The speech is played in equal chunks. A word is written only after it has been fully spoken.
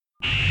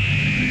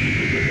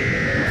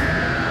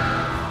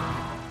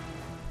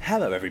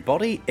Hello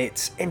everybody,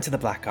 it's Into the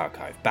Black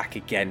Archive, back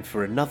again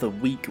for another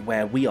week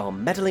where we are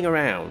meddling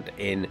around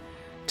in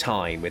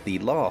time with the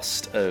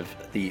last of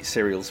the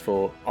serials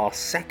for our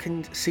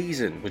second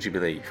season, would you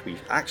believe?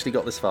 We've actually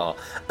got this far.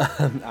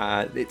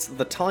 It's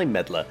The Time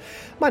Meddler.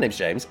 My name's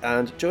James,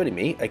 and joining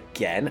me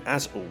again,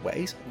 as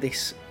always,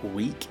 this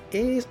week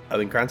is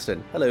Owen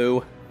Cranston.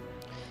 Hello.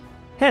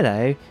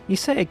 Hello. You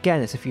say it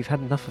again as if you've had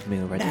enough of me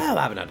already. No,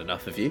 I haven't had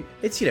enough of you.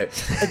 It's,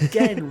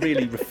 again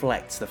really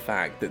reflects the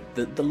fact that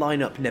the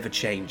lineup never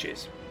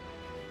changes.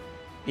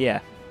 Yeah,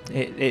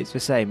 it's the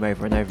same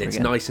over and over again. It's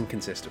nice and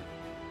consistent.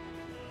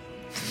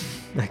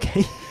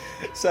 Okay.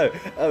 So,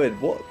 Owen,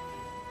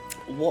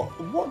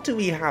 what do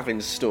we have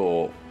in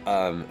store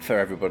for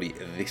everybody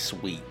this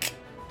week?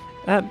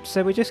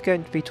 So we're just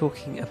going to be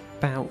talking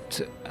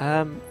about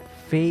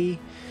the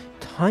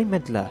Time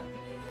Meddler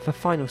for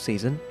final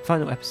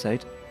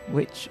episode,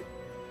 which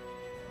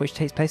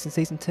takes place in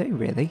season 2.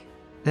 Really,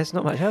 there's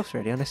not much else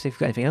really, unless you've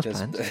got anything else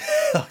planned.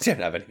 I don't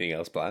have anything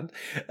else planned.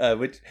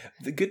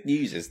 The good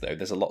news is though,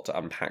 there's a lot to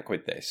unpack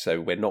with this,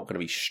 so we're not going to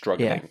be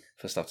struggling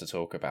for stuff to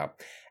talk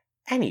about.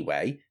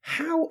 Anyway,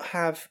 how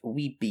have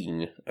we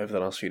been over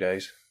the last few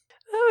days?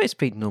 Oh, it's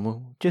been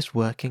normal, just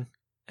working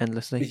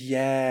endlessly.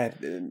 Yeah,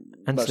 and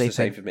much sleeping. The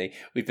same for me.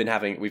 We've been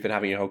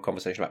having a whole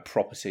conversation about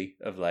property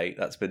of late.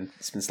 It's been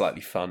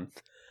slightly fun.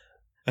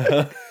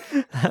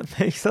 That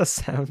makes us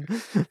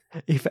sound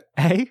either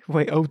A,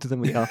 way older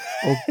than we are,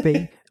 or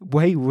B,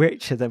 way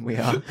richer than we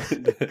are.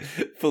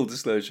 Full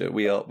disclosure,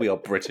 we are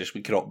British.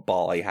 We cannot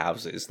buy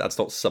houses. That's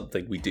not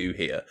something we do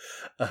here.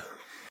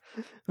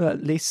 Well,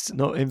 at least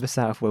not in the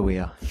south where we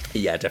are.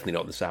 Yeah, definitely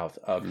not in the south.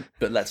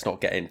 But let's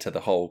not get into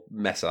the whole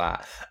mess of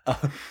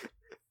that.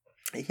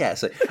 Yeah,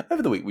 so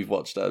over the week we've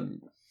watched.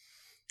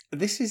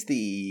 This is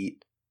the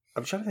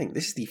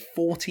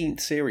 14th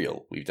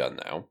serial we've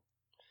done now.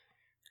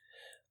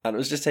 And I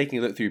was just taking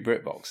a look through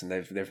BritBox, and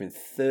there've been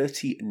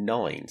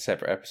 39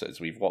 separate episodes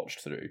we've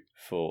watched through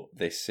for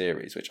this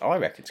series, which I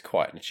reckon is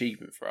quite an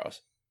achievement for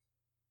us.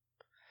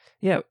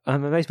 Yeah,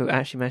 I'm amazed we've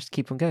actually managed to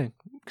keep on going,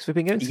 because we've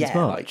been going since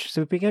March,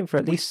 so we've been going for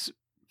at least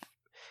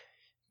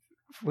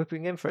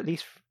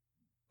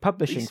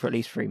publishing for at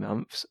least 3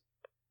 months,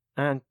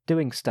 and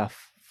doing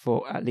stuff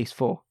for at least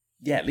 4.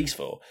 Yeah, at least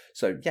 4.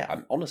 So yeah,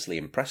 I'm honestly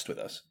impressed with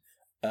us.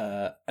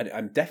 And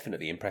I'm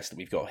definitely impressed that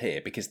we've got here,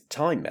 because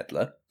Time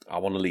Meddler, I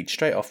want to lead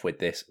straight off with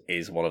this,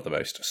 is one of the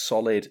most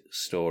solid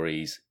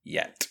stories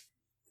yet.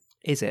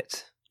 Is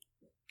it?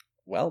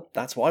 Well,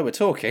 that's why we're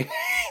talking.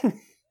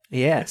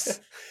 Yes.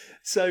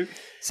 So,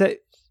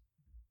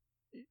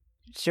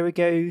 shall we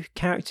go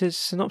characters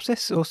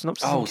synopsis or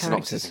synopsis and characters?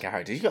 Synopsis and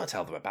characters. You've got to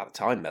tell them about the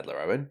Time Meddler,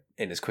 Owen,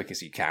 in as quick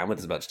as you can, with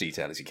as much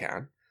detail as you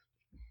can.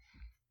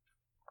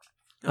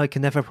 I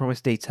can never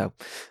promise detail.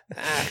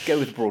 Go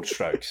with broad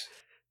strokes.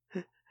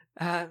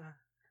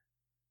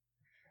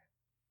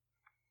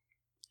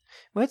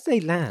 Where did they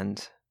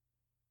land?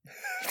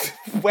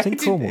 Where it's in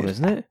Cornwall,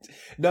 isn't it?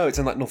 No, it's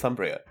in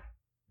Northumbria.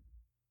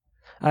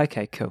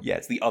 Okay, cool. Yeah,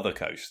 it's the other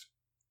coast.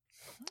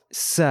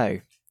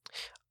 So,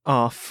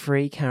 our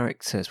 3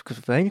 characters, because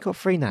we've only got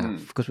 3 now,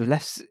 because we've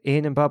left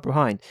Ian and Barbara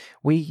behind,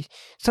 we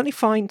suddenly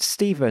find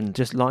Stephen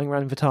just lying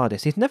around in the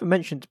TARDIS. He's never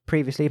mentioned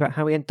previously about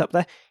how he ended up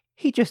there.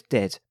 He just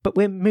did, but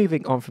we're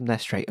moving on from there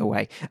straight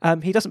away.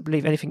 He doesn't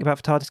believe anything about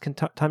the TARDIS can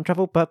time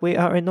travel, but we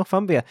are in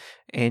Northumbria,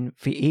 in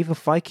the Evil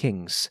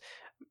Vikings.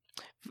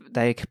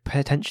 They're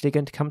potentially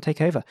going to come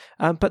take over.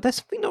 But there's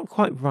something not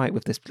quite right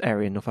with this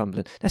area in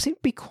Northumberland. There seem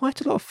to be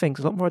quite a lot of things,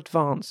 a lot more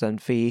advanced than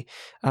the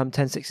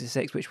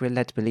 1066, which we're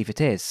led to believe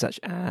it is,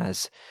 such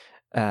as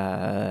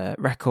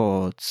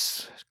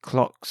records,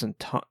 clocks, and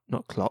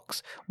not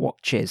clocks,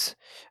 watches,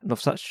 and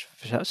of such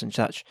and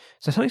such.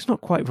 So something's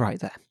not quite right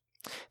there.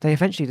 They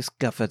eventually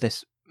discover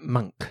this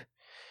monk.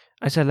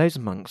 I said loads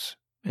of monks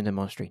in the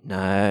monastery.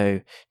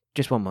 No,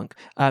 just one monk.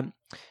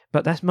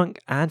 But this monk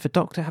and the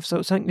doctor have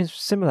something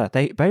similar.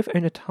 They both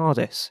own a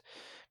TARDIS,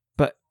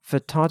 but the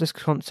TARDIS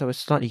console is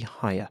slightly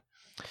higher.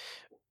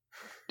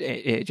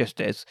 It just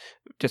is.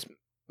 Just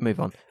move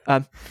on.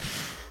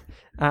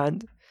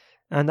 And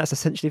that's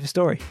essentially the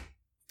story.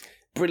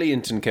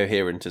 Brilliant and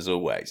coherent as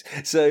always.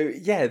 So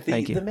yeah,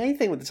 the main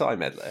thing with the Time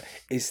Meddler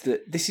is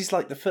that this is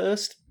like the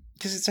first,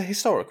 because it's a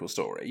historical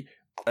story,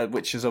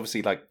 which is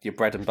obviously like your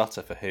bread and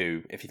butter for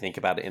Who, if you think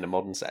about it in a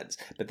modern sense.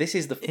 But this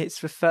is it's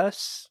the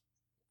first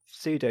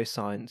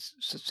pseudo-science,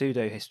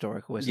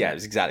 pseudo-historical, isn't it? Yeah,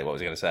 that's exactly what I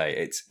was going to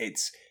say.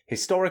 It's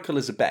historical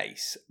as a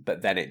base,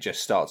 but then it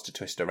just starts to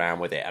twist around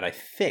with it. And I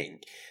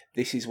think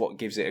this is what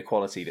gives it a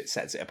quality that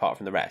sets it apart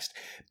from the rest,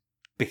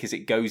 because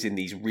it goes in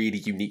these really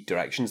unique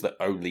directions that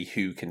only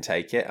Who can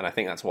take it. And I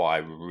think that's why I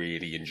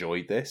really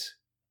enjoyed this.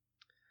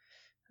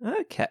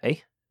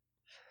 Okay.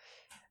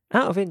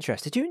 Out of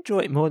interest, did you enjoy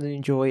it more than you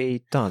enjoy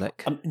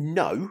Dalek?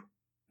 No,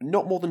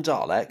 not more than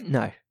Dalek.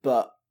 No.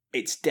 But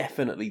it's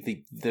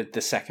definitely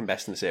the second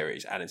best in the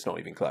series, and it's not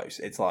even close.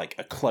 It's like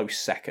a close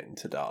second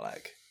to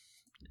Dalek.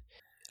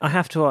 I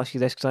have to ask you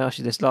this, because I asked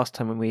you this last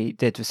time when we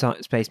did the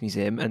Space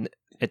Museum, and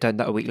done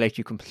that a week later,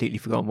 you've completely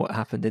forgotten what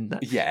happened in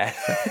that. Yeah.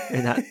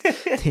 in that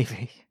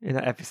in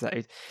that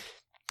episode.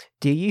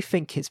 Do you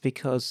think it's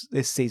because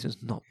this season's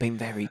not been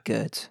very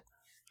good?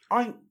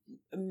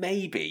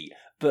 Maybe,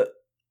 but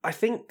I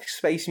think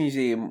Space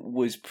Museum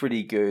was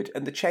pretty good,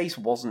 and the chase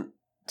wasn't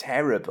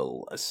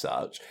terrible as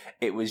such.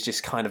 It was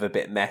just kind of a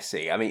bit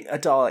messy. I mean, a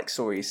Dalek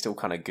story is still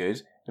kind of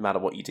good, no matter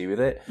what you do with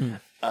it.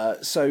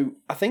 So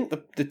I think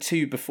the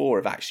two before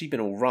have actually been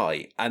all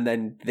right, and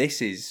then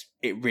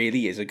it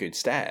really is a good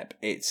step.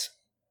 It's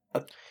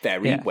a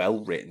very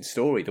well written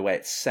story. The way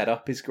it's set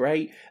up is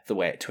great. The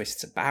way it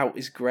twists about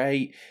is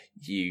great.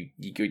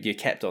 You're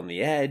kept on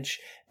the edge.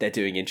 They're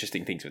doing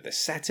interesting things with the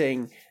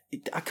setting.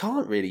 I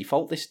can't really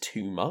fault this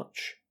too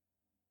much.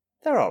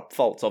 There are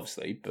faults,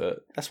 obviously,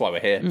 but that's why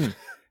we're here.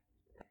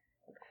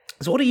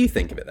 So what do you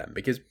think of it then?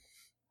 Because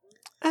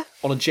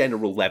on a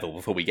general level,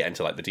 before we get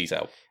into like the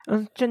detail.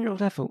 On a general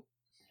level,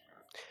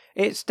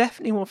 it's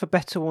definitely one of the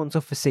better ones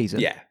of the season.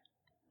 Yeah.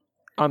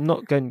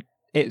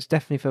 It's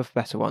definitely for the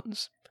better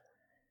ones.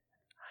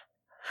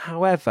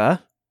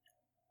 However,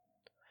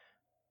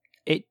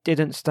 it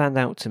didn't stand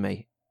out to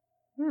me.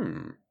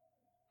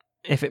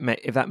 If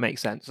that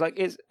makes sense. Like,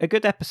 it's a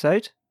good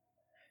episode,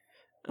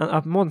 and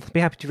I'd more than be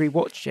happy to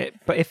rewatch it.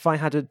 But if I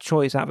had a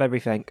choice out of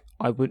everything,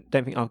 don't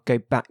think I'll go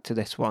back to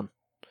this one.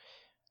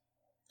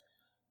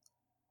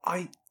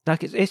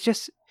 It's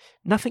just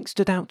nothing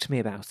stood out to me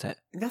about it.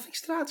 Nothing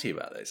stood out to you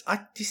about this.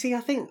 You see,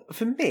 I think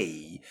for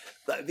me,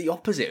 the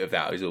opposite of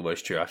that is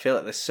almost true. I feel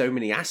like there's so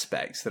many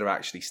aspects that are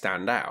actually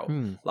stand out.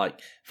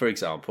 Like, for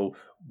example,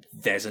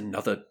 there's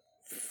another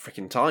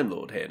freaking Time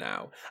Lord here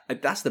now.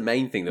 And that's the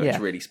main thing that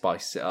really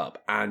spices it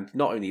up. And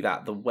not only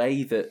that, the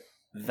way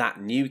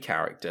that new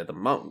character, the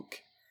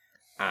monk,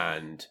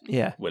 and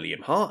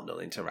William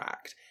Hartnell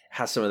interact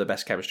has some of the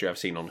best chemistry I've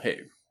seen on Who.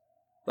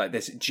 Like,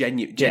 there's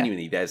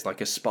genuinely, there's like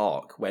a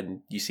spark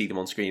when you see them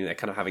on screen and they're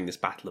kind of having this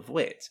battle of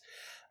wit.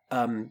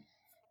 All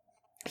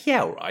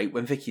right,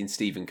 when Vicky and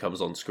Stephen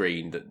comes on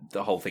screen,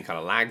 the whole thing kind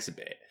of lags a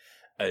bit.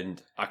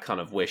 And I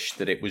kind of wish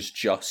that it was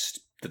just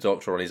the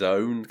Doctor on his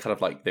own, kind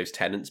of like those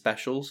Tennant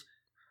specials.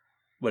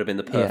 Would have been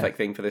the perfect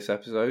thing for this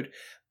episode.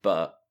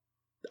 But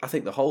I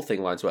think the whole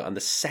thing lines well, and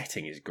the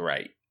setting is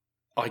great.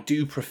 I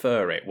do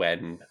prefer it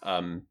when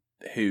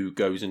Who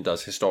goes and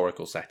does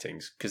historical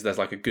settings, because there's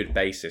like a good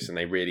basis and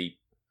they really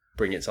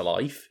bring it to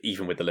life,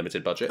 even with the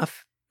limited budget.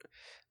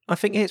 I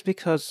think it's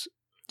because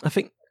I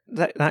think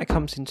that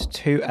comes into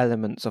two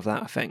elements of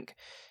that. I think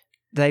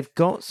they've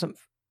got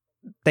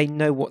they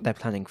know what they're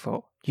planning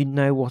for. You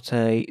know what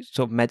a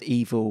sort of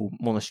medieval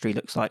monastery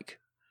looks like.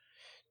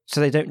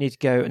 So they don't need to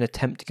go and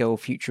attempt to go all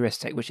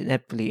futuristic, which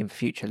inevitably in the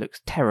future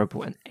looks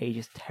terrible and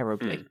ages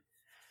terribly.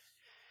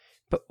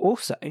 But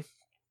also,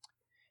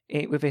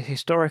 with a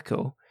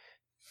historical,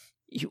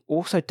 you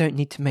also don't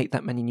need to make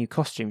that many new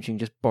costumes. You can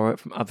just borrow it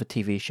from other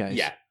TV shows.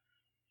 Yeah.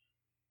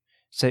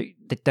 So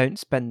they don't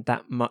spend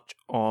that much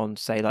on,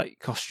 say, like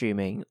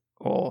costuming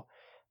or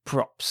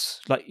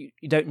props. Like,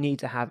 you don't need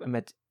to have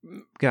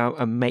go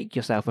and make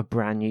yourself a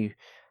brand new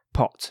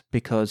pot,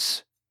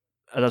 because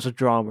a lot of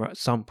drama at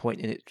some point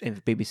in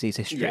the BBC's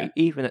history,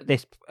 even at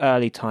this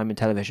early time in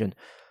television,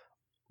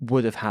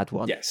 would have had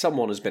one. Yeah,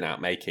 someone has been out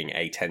making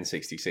a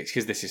 1066,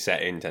 because this is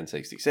set in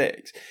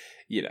 1066.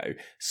 You know,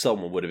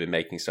 someone would have been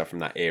making stuff from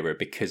that era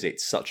because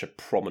it's such a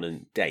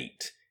prominent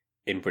date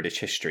in British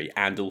history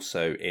and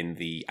also in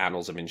the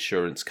annals of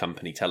insurance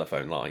company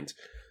telephone lines.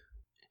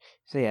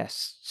 So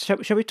yes,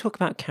 shall we talk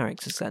about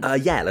characters then?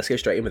 Yeah, let's go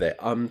straight in with it.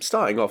 I'm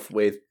starting off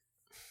with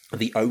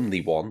the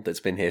only one that's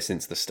been here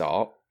since the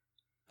start,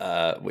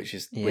 which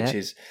is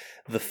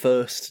the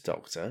first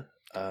Doctor.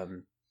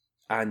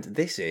 And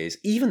this is,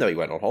 even though he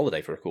went on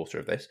holiday for a quarter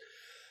of this,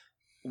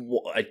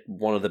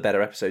 one of the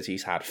better episodes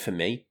he's had for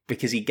me,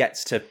 because he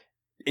gets to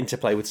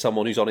interplay with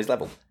someone who's on his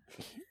level.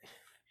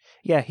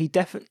 Yeah, he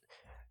definitely...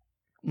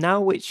 Now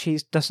which he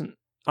doesn't...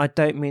 I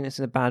don't mean this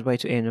in a bad way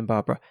to Ian and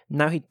Barbara.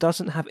 Now he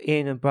doesn't have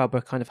Ian and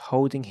Barbara kind of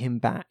holding him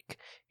back.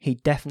 He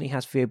definitely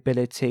has the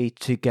ability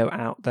to go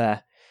out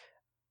there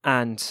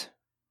and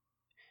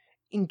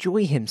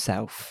enjoy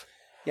himself.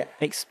 Yeah.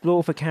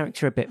 Explore the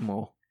character a bit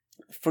more.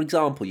 For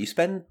example, you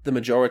spend the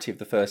majority of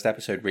the first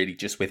episode really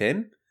just with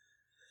him,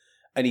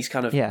 and he's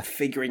kind of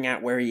figuring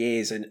out where he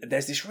is, and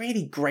there's this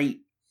really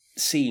great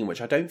scene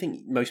which I don't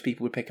think most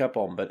people would pick up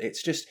on, but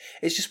it's just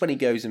when he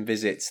goes and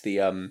visits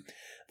the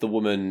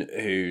woman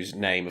whose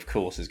name, of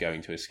course, is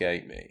going to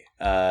escape me.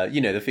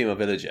 The female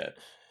villager.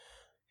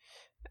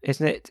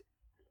 Isn't it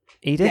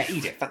Edith? Yeah,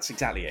 Edith. That's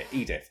exactly it.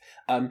 Edith.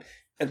 And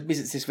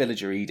visits this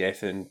villager,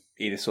 Edith, and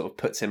Edith sort of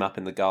puts him up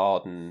in the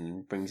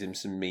garden, brings him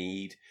some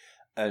mead,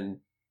 and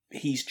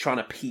he's trying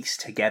to piece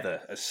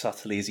together as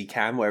subtly as he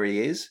can where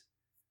he is,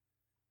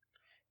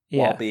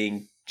 while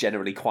being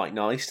generally quite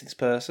nice to this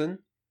person.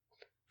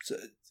 So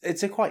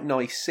it's a quite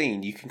nice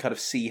scene. You can kind of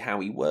see how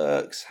he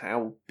works,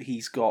 how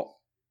he's got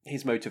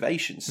his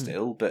motivation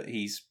still, but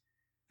he's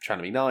trying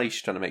to be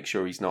nice, trying to make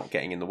sure he's not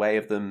getting in the way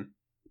of them.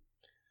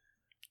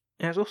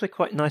 And it was also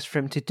quite nice for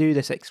him to do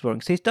this exploring,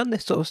 because he's done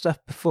this sort of stuff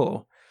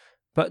before,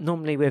 But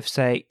normally with,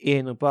 say,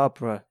 Ian or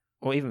Barbara,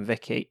 or even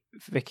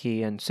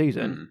Vicky and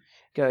Susan,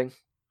 going,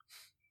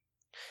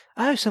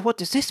 "Oh, so what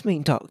does this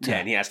mean, Doctor?" Yeah,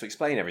 and he has to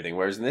explain everything,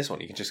 whereas in this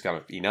one, he can just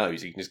he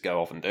knows, he can just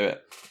go off and do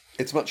it.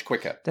 It's much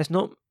quicker. There's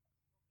not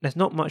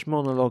much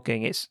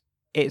monologuing.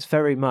 It's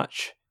very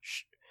much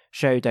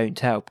show, don't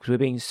tell, because we're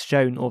being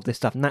shown all this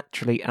stuff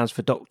naturally as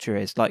the Doctor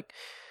is. Like,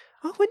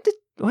 oh,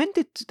 when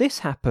did this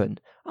happen?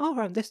 Oh,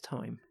 around this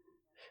time.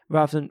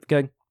 Rather than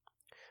going,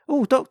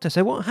 oh, Doctor,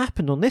 so what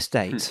happened on this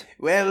date?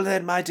 Well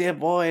then, my dear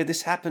boy,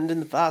 this happened in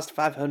the past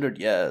 500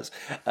 years.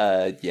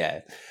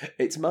 Yeah,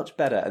 it's much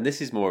better. And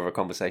this is more of a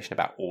conversation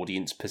about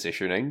audience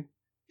positioning.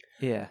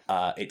 Yeah.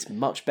 It's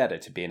much better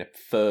to be in a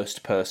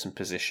first-person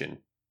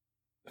position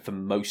for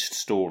most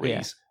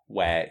stories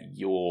where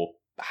you're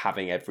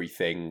having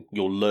everything,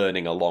 you're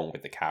learning along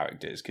with the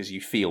characters because you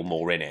feel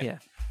more in it. Yeah.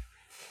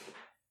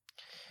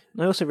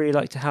 And I also really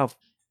like to have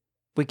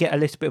we get a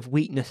little bit of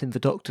weakness in the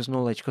Doctor's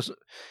knowledge, because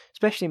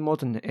especially in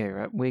modern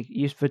era, we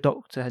use the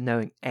Doctor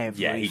knowing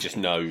everything. Yeah, he just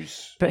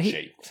knows but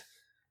shit.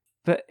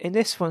 But in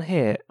this one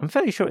here, I'm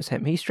fairly sure it's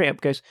him. He straight up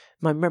goes,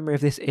 "My memory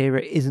of this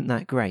era isn't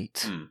that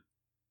great,"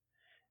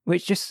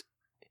 which just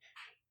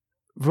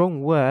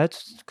wrong word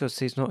because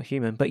he's not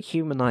human, but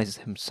humanises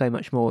him so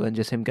much more than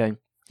just him going,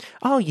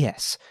 "Oh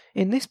yes,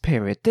 in this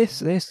period,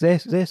 this." Yes,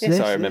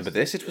 I remember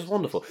this. It was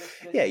wonderful.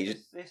 Yeah, you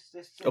just.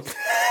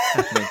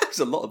 There's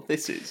a lot of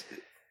thises.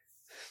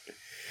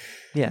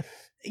 Yeah.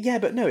 Yeah,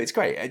 but no, it's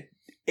great.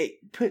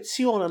 It puts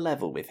you on a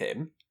level with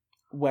him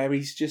where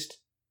he's just.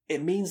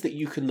 It means that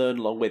you can learn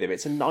along with him.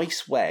 It's a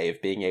nice way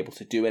of being able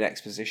to do an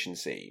exposition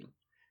scene,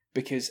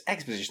 because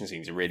exposition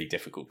scenes are really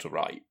difficult to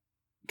write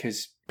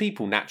because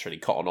people naturally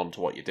cotton on to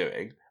what you're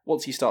doing.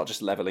 Once you start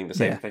just leveling the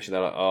same information,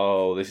 they're like,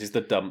 "Oh, this is the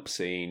dump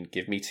scene.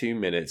 Give me 2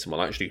 minutes and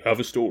we'll actually have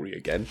a story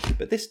again."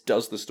 But this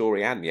does the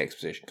story and the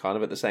exposition kind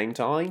of at the same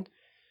time,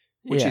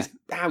 which is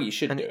how you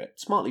should do it.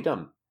 Smartly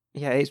done.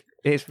 Yeah,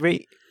 it's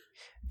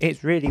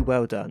really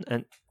well done,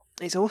 and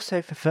it's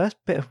also the first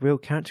bit of real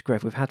character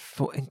growth we've had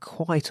in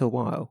quite a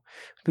while.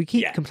 We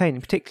keep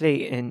complaining,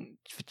 particularly in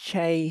the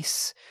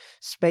Chase,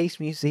 Space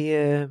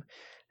Museum,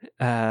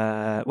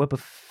 Web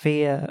of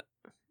Fear.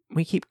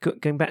 We keep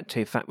going back to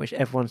the fact which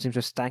everyone seems to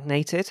have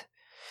stagnated.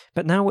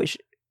 But now which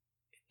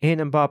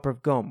Ian and Barbara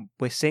have gone,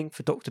 we're seeing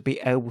the Doctor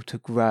be able to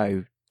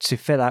grow to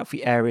fill out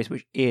the areas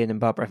which Ian and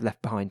Barbara have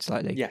left behind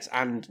slightly. Yes,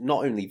 and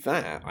not only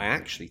that, I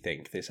actually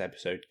think this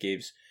episode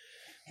gives,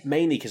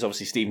 mainly because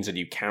obviously Stephen's a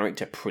new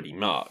character pretty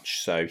much,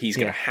 so he's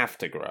going to have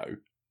to grow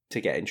to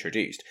get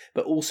introduced.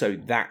 But also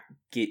that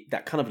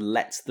kind of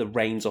lets the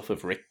reins off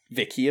of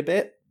Vicky a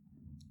bit.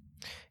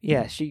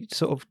 Yeah, she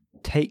sort of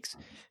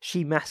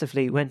she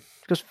massively,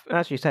 because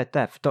as you said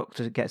there, the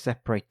Doctor gets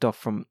separated off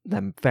from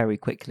them very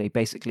quickly,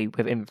 basically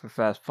within the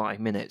first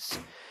 5 minutes,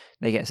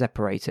 they get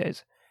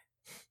separated.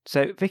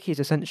 So Vicky's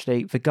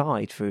essentially the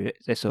guide through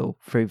this all,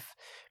 through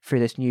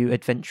this new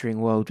adventuring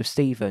world with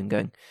Stephen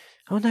going,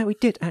 "Oh no, we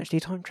did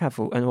actually time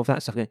travel," and all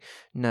that stuff going,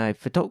 "No,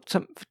 the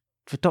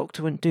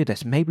Doctor wouldn't do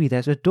this, maybe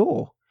there's a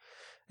door."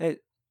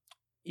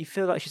 You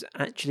feel like she's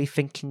actually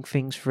thinking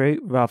things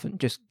through rather than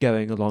just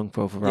going along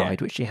for the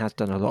ride, which she has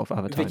done a lot of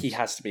other times. Vicky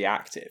has to be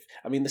active.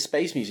 I mean, the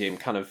Space Museum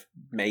kind of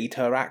made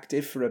her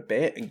active for a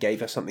bit and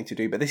gave her something to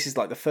do, but this is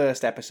like the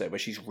first episode where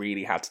she's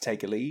really had to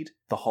take a lead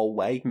the whole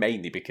way,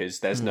 mainly because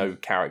there's no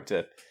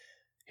character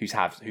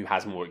who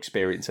has more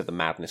experience of the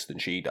madness than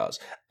she does,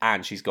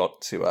 and she's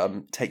got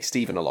to take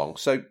Stephen along.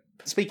 So,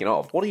 speaking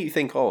of, what do you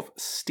think of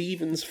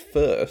Stephen's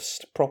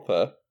first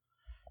proper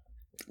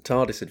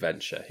TARDIS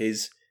adventure,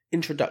 his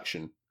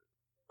introduction?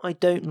 I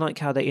don't like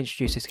how they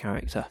introduce his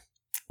character.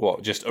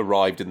 What, just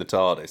arrived in the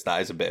TARDIS?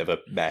 That is a bit of a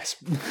mess.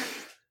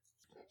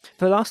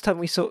 The last time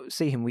we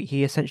see him,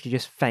 he essentially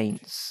just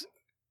faints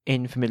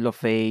in the middle of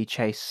the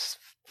Chase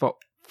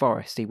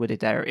foresty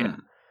wooded area.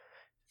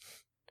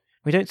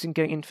 We don't see him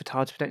going into the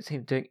TARDIS, we don't see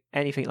him doing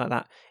anything like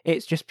that.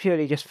 It's just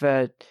purely just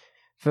for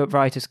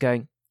writers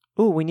going,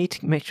 "Oh, we need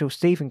to make sure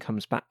Stephen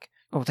comes back.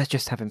 Oh, let's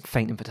just have him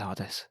faint in the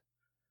TARDIS."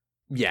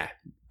 Yeah.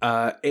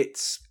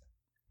 It's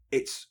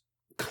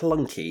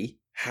clunky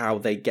how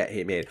they get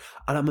him in.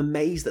 And I'm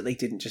amazed that they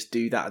didn't just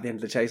do that at the end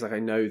of the chase. Like, I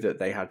know that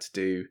they had to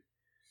do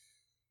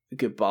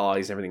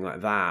goodbyes and everything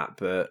like that,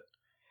 but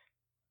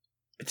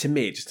to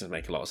me, it just doesn't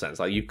make a lot of sense.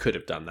 Like, you could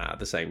have done that at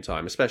the same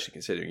time, especially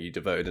considering you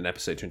devoted an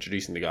episode to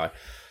introducing the guy.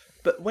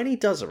 But when he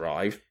does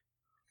arrive,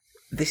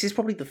 this is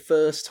probably the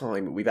first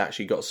time we've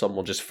actually got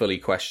someone just fully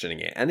questioning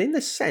it. And in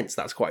this sense,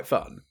 that's quite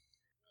fun.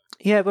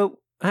 Yeah, well,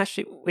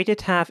 actually, we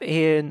did have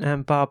Ian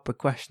and Barbara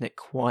question it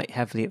quite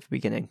heavily at the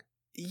beginning.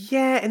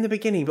 Yeah, in the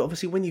beginning, but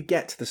obviously when you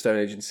get to the Stone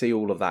Age and see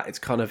all of that, it's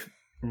kind of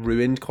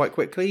ruined quite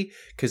quickly,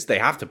 because they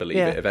have to believe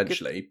it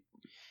eventually.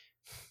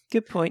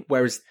 Good point.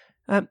 Whereas,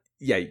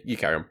 yeah, you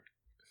carry on.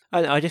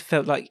 I just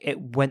felt like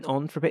it went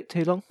on for a bit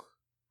too long.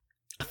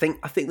 I think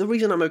the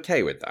reason I'm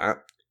okay with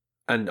that,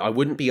 and I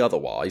wouldn't be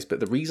otherwise, but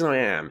the reason I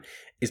am,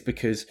 is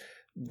because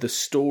the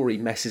story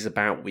messes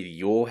about with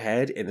your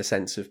head in the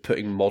sense of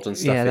putting modern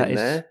stuff in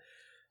there.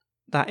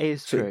 That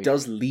is true. So it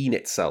does lean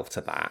itself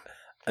to that.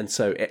 And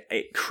so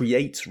it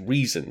creates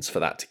reasons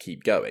for that to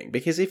keep going.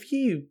 Because if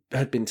you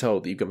had been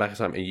told that you go back in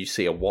time and you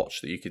see a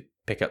watch that you could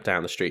pick up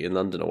down the street in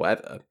London or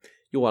whatever,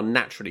 you are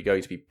naturally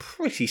going to be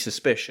pretty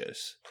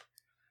suspicious.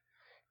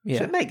 Yeah.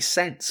 So it makes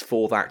sense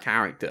for that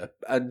character.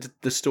 And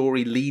the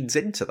story leads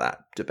into that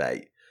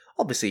debate.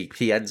 Obviously,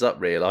 he ends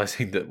up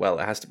realising that, well,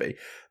 it has to be.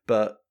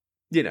 But,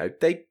 you know,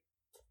 they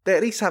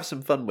at least have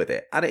some fun with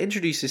it. And it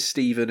introduces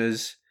Stephen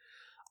as...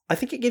 I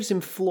think it gives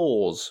him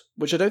flaws,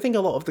 which I don't think a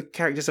lot of the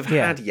characters have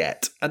had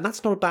yet, and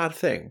that's not a bad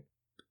thing.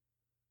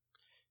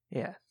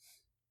 Yeah.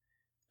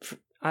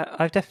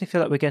 I definitely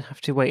feel like we're going to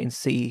have to wait and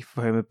see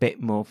for him a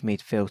bit more for me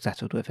to feel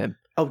settled with him.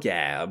 Oh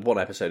yeah, one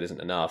episode isn't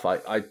enough.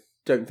 I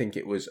don't think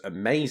it was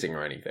amazing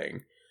or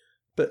anything,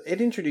 but it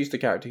introduced a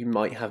character who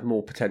might have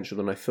more potential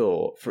than I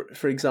thought.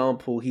 For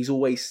example, he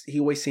always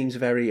seems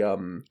very he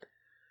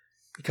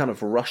kind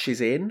of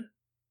rushes in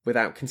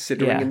without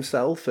considering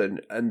himself, and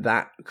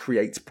that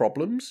creates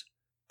problems.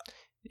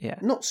 Yeah.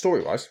 Not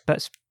story-wise.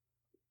 But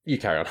you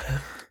carry on.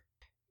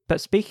 But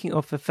speaking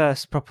of the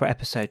first proper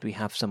episode we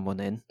have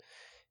someone in,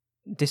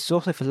 this is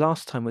also the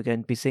last time we're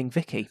going to be seeing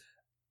Vicky.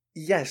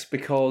 Yes,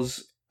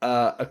 because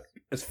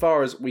as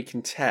far as we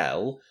can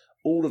tell,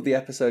 all of the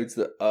episodes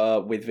that are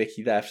with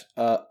Vicky left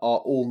are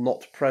all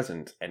not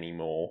present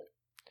anymore.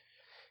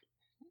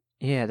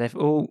 Yeah, they've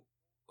all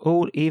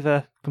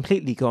either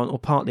completely gone or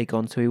partly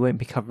gone, so we won't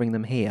be covering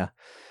them here.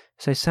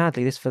 So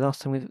sadly, this is the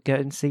last time we go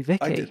and see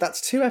Vicky.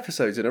 That's 2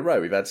 episodes in a row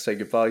we've had to say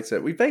goodbye to.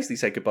 We basically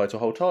said goodbye to a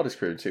whole TARDIS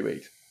crew in 2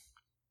 weeks.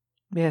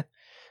 Yeah.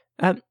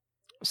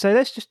 So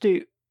let's just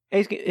do...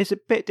 It's a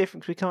bit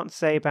different because we can't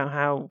say about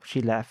how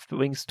she left, but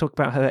we can talk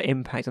about her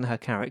impact on her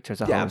character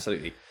as a whole. Yeah,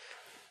 absolutely.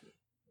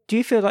 Do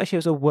you feel like she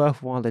was a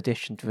worthwhile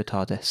addition to the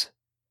TARDIS?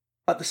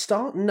 At the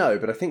start, no,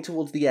 but I think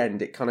towards the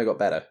end it kind of got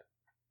better.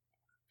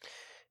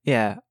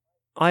 Yeah.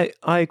 I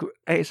agree.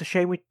 It's a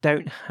shame we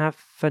don't have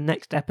the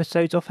next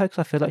episodes of her because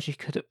I feel like she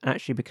could have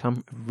actually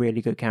become a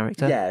really good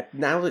character. Yeah,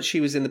 now that she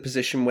was in the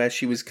position where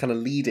she was kind of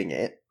leading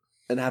it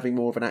and having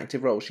more of an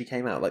active role, she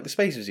came out. Like the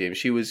Space Museum,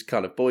 she was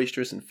kind of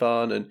boisterous and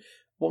fun, and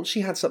once she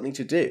had something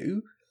to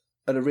do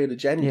and a real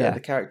agenda, the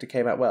character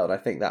came out well, and I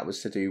think that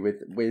was to do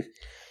with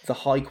the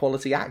high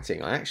quality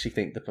acting. I actually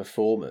think the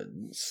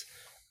performance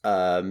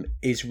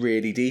is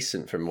really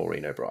decent from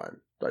Maureen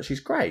O'Brien. Like, she's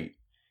great.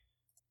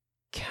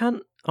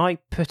 Can I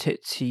put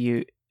it to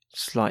you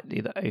slightly,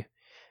 though,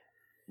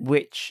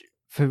 which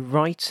the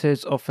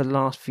writers of the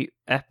last few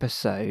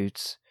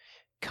episodes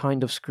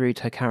kind of screwed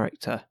her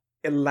character?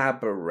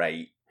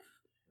 Elaborate.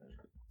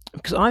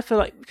 Because I feel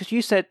like, because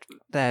you said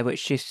there, which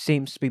she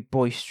seems to be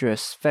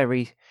boisterous,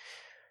 very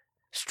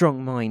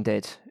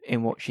strong-minded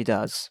in what she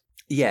does.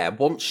 Yeah,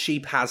 once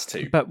she has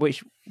to. But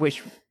which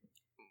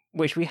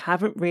we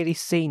haven't really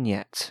seen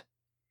yet.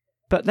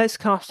 But let's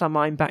cast our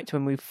mind back to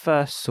when we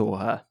first saw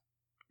her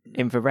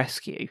in The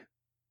Rescue.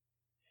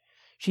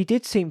 She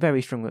did seem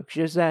very strong.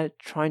 She was there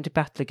trying to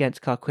battle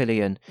against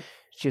Carquillian.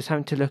 She was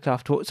having to look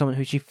after someone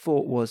who she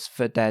thought was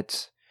the dead,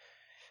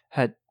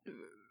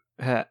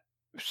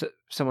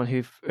 someone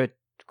a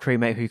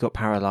crewmate who got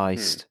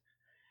paralysed.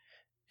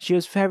 She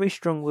was very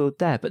strong-willed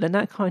there, but then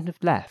that kind of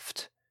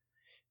left.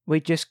 We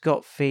just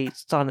got the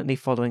silently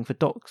following the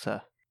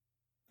Doctor.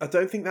 I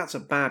don't think that's a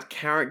bad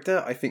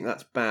character. I think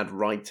that's bad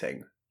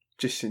writing,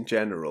 just in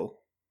general.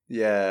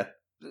 Yeah.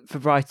 The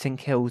writing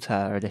killed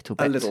her a little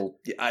bit. A little.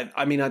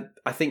 I mean,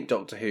 I think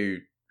Doctor Who,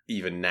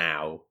 even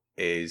now,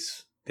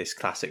 is this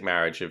classic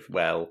marriage of,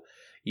 well,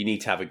 you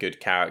need to have a good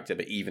character,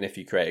 but even if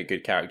you create a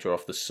good character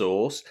off the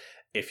source,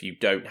 if you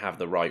don't have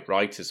the right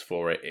writers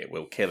for it, it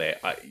will kill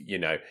it.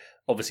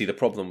 Obviously the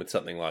problem with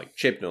something like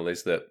Chibnall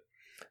is that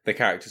the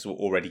characters were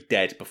already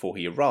dead before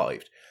he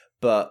arrived.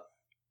 But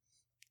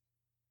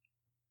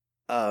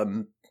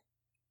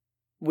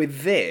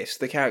with this,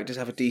 the characters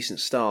have a decent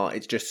start.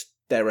 It's just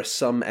there are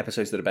some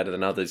episodes that are better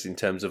than others in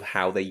terms of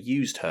how they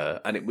used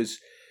her. And it was...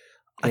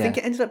 I think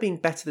it ended up being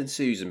better than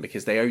Susan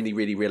because they only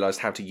really realised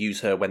how to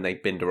use her when they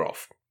binned her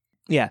off.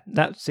 Yeah,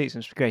 that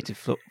Susan's creative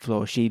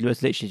flaw. She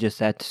was literally just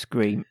there to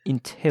scream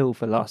until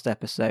the last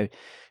episode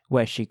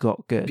where she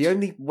got good. The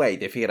only way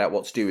they figured out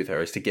what to do with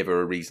her is to give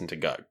her a reason to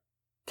go.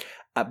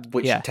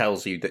 Which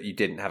tells you that you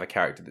didn't have a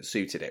character that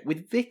suited it.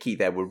 With Vicky,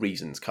 there were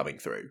reasons coming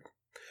through.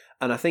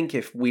 And I think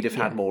if we'd have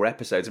had more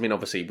episodes, I mean,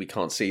 obviously we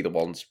can't see the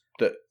ones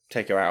that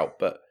take her out,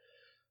 but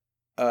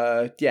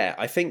I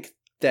think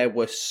there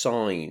were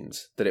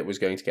signs that it was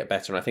going to get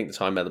better, and I think The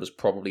Time Mother was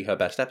probably her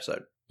best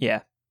episode.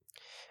 Yeah.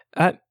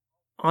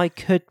 I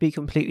could be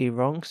completely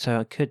wrong, so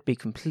I could be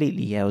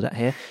completely yelled at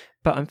here,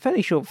 but I'm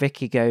fairly sure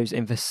Vicky goes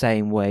in the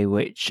same way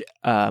which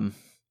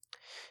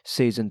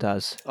Susan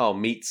does. Oh,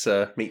 meets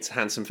a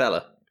handsome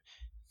fella.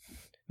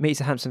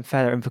 Meets a handsome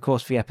fella, and of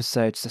course the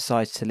episode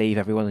decides to leave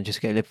everyone and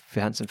just go live with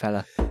the handsome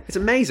fella. It's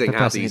amazing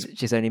how these...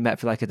 she's only met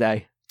for like a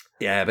day.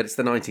 Yeah, but it's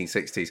the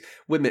 1960s.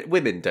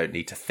 Women don't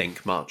need to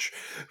think much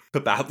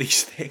about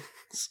these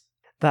things.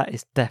 That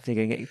is definitely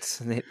going to get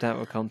snipped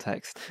out of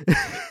context.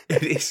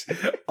 It is.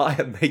 I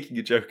am making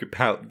a joke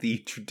about the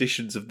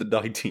traditions of the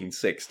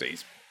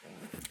 1960s.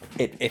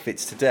 if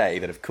it's today,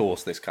 then of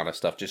course this kind of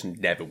stuff just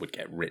never would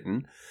get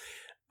written.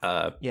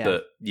 But,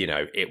 you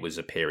know, it was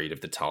a period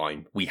of the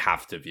time. We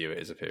have to view it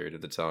as a period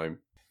of the time.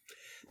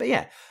 But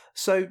yeah,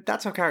 so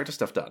that's our character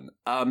stuff done.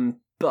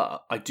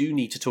 But I do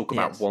need to talk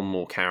about one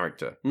more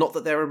character. Not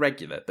that they're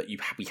irregular, but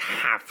we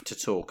have to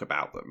talk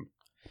about them.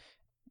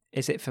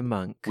 Is it for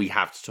Monk? We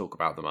have to talk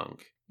about the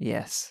monk.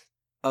 Yes.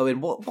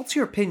 Owen, what's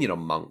your opinion on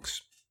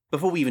monks?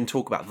 Before we even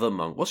talk about the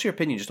monk, what's your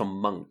opinion just on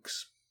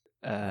monks?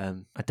 I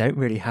don't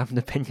really have an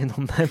opinion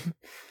on them.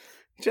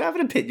 Do you have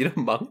an opinion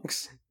on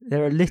monks?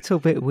 They're a little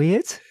bit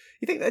weird.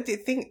 You think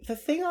the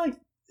thing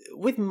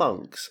with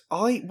monks,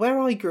 where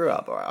I grew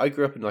up, I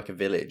grew up in like a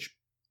village,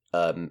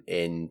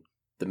 in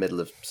the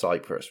middle of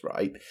Cyprus,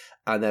 right?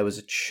 And there was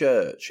a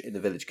church in the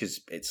village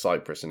because it's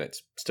Cyprus and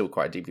it's still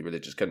quite a deeply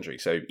religious country.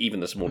 So even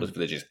the smallest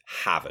villages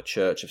have a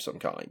church of some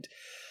kind,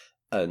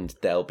 and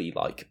there'll be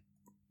like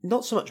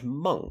not so much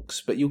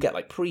monks, but you'll get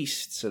like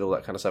priests and all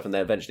that kind of stuff, and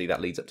then eventually that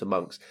leads up to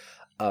monks.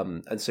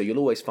 And so you'll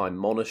always find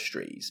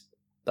monasteries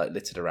like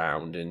littered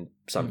around, and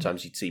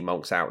sometimes you'd see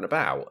monks out and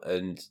about,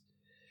 and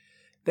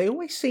they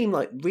always seem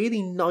like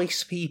really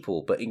nice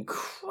people, but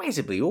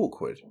incredibly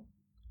awkward.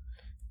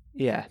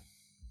 Yeah.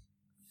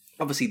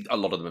 Obviously, a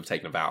lot of them have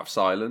taken a vow of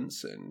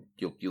silence, and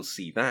you'll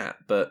see that,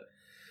 but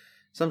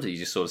sometimes you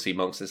just sort of see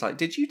monks, and it's like,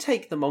 did you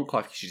take the monk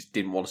life because you just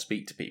didn't want to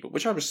speak to people?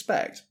 Which I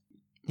respect.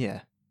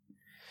 Yeah.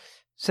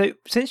 So,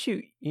 since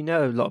you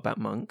know a lot about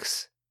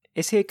monks,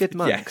 is he a good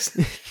monk? Yes.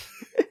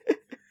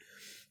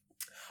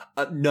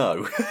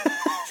 No.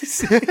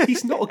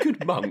 He's not a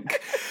good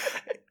monk.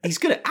 He's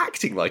good at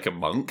acting like a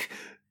monk.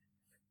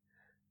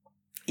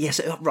 Yes,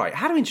 right,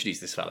 how to introduce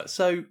this fella?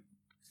 So,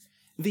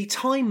 the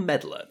Time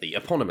Meddler, the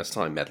eponymous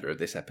Time Meddler of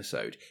this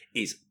episode,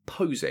 is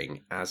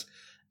posing as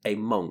a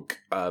monk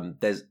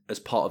as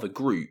part of a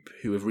group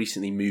who have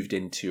recently moved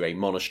into a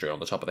monastery on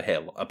the top of the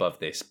hill above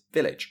this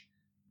village.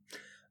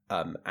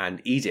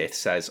 And Edith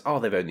says,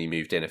 they've only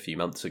moved in a few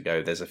months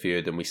ago. There's a few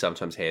of them. We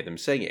sometimes hear them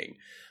singing.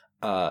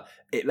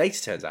 It later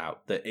turns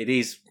out that it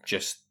is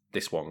just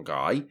this one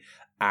guy,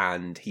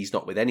 and he's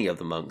not with any of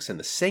the monks, and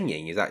the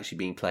singing is actually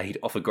being played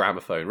off a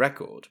gramophone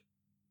record.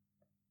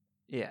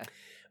 Yeah.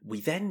 We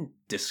then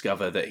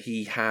discover that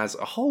he has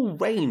a whole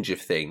range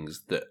of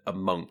things that a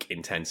monk in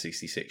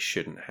 1066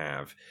 shouldn't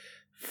have.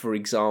 For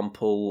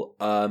example,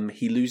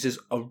 he loses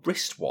a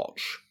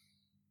wristwatch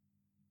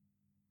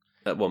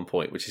at one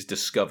point, which is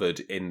discovered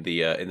in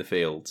the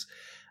fields,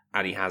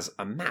 and he has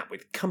a map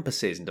with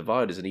compasses and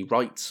dividers, and he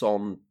writes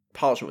on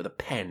parchment with a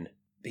pen.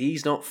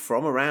 He's not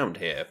from around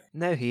here.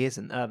 No, he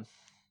isn't.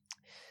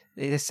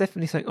 There's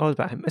definitely something odd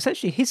about him.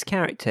 Essentially, his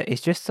character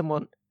is just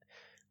someone.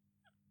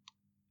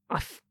 I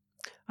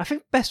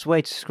think the best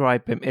way to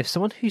describe him is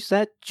someone who's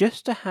there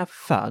just to have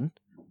fun,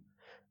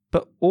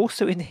 but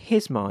also in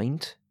his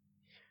mind,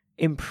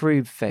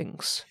 improve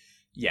things.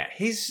 Yeah,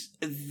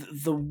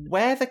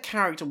 where the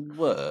character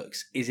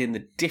works is in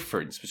the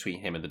difference between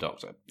him and the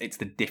Doctor. It's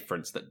the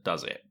difference that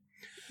does it.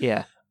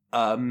 Yeah.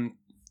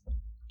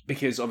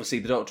 Because obviously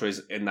the Doctor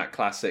is in that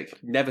classic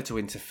never to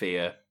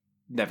interfere,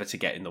 never to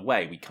get in the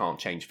way. We can't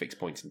change fixed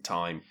points in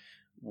time.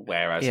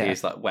 Whereas he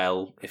is like,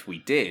 well, if we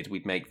did,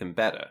 we'd make them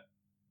better.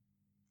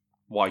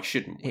 Why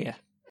shouldn't we? Yeah.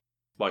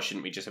 Why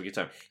shouldn't we just have a good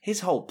time? His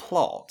whole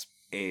plot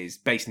is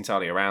based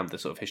entirely around the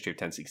sort of history of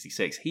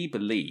 1066. He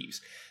believes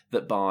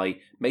that by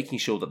making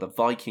sure that the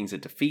Vikings are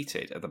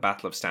defeated at the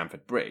Battle of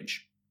Stamford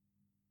Bridge,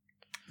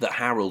 that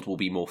Harold will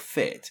be more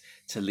fit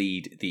to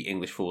lead the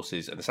English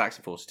forces and the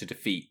Saxon forces to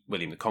defeat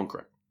William the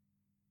Conqueror.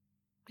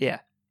 Yeah.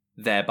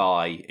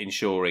 Thereby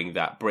ensuring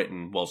that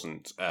Britain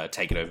wasn't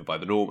taken over by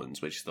the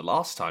Normans, which is the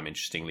last time,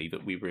 interestingly,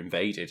 that we were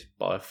invaded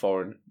by a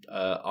foreign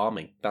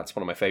army. That's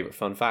one of my favourite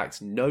fun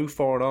facts. No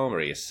foreign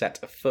army has set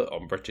a foot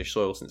on British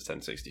soil since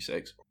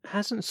 1066.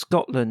 Hasn't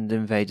Scotland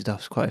invaded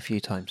us quite a few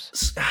times?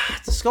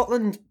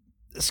 Scotland's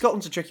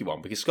a tricky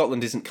one, because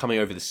Scotland isn't coming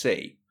over the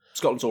sea.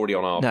 Scotland's already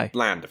on our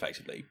land,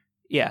 effectively.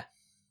 Yeah.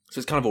 So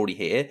it's kind of already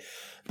here.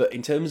 But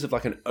in terms of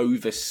like an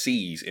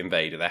overseas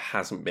invader, there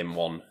hasn't been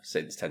one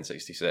since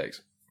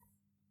 1066.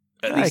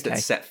 At least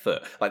it's set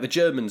foot. Like the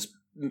Germans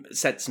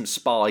sent some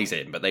spies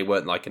in, but they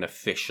weren't like an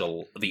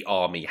official, the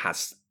army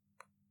has,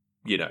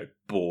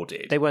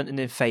 boarded. They weren't an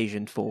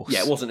invasion force.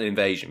 Yeah, it wasn't an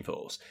invasion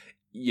force.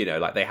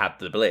 Like they had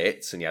the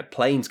Blitz and you had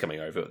planes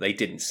coming over, but they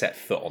didn't set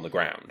foot on the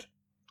ground.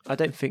 I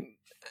don't think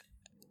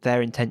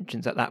their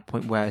intentions at that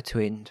point were to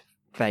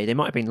invade. They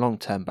might have been long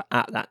term, but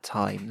at that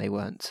time they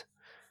weren't.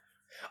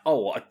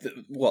 Oh,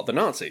 what, the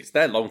Nazis?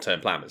 Their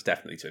long-term plan was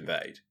definitely to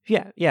invade.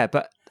 Yeah,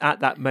 but at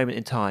that moment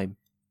in time,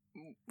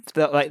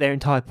 their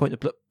entire point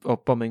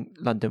of bombing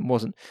London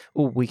wasn't,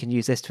 we can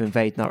use this to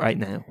invade right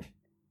now.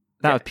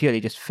 That was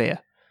purely just fear.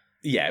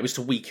 Yeah, it was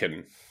to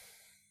weaken.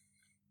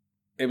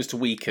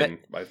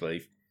 I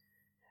believe.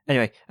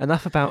 Anyway,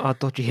 enough about our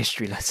dodgy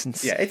history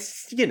lessons. Yeah,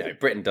 it's,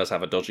 Britain does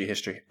have a dodgy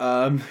history.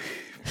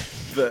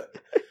 But,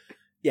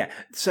 yeah,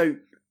 so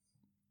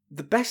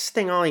the best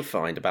thing I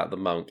find about the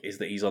monk is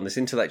that he's on this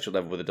intellectual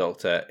level with the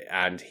Doctor,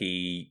 and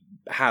he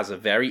has a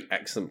very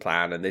excellent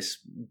plan, and this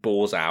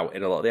bores out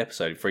in a lot of the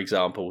episode. For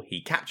example,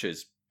 he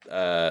captures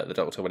the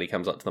Doctor when he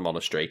comes up to the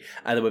monastery,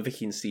 and then when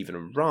Vicky and Stephen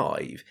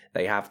arrive,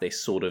 they have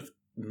this sort of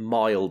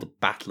mild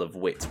battle of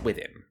wits with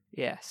him.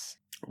 Yes.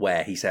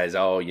 Where he says,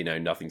 oh,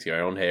 nothing's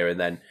going on here, and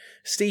then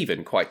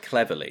Stephen, quite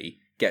cleverly,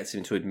 gets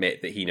him to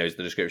admit that he knows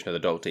the description of the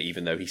Doctor,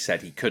 even though he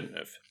said he couldn't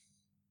have.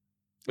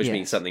 Which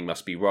means something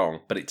must be wrong.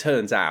 But it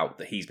turns out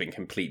that he's been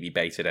completely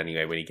baited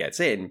anyway when he gets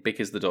in,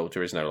 because the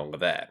Doctor is no longer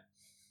there.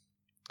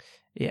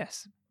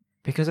 Yes.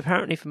 Because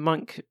apparently for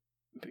Monk,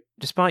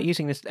 despite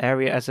using this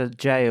area as a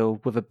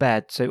jail with a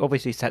bed, so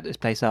obviously set this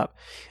place up,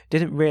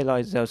 didn't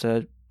realise there was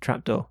a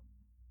trapdoor.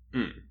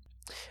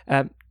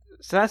 So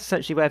that's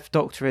essentially where the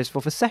Doctor is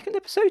for the second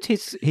episode.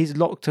 He's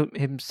locked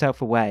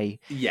himself away.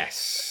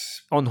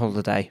 Yes. On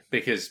holiday.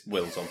 Because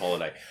Will's on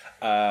holiday.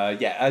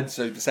 And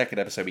so the second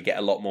episode we get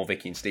a lot more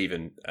Vicky and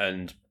Stephen,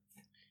 and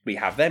we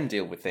have them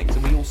deal with things,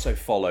 and we also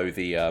follow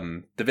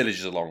the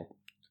villagers along.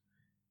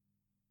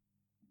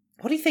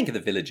 What do you think of the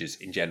villagers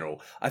in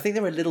general? I think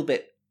they're a little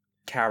bit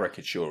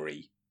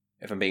caricature-y,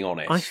 if I'm being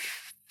honest. I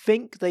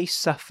think they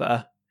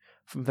suffer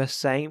from the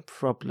same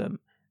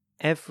problem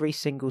every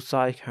single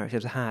side character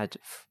has had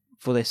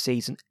for this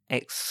season,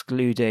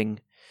 excluding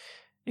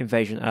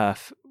Invasion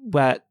Earth,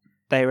 where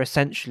they're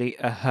essentially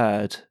a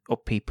herd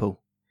of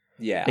people.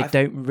 Yeah. They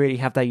don't really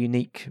have their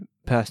unique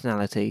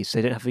personalities.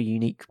 They don't have a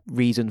unique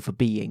reason for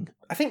being.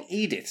 I think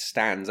Edith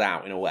stands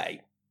out in a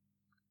way.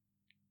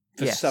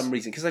 For some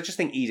reason. Because I just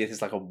think Edith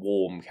is like a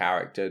warm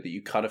character that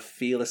you kind of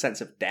feel a sense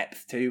of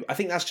depth to. I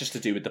think that's just to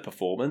do with the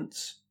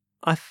performance.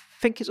 I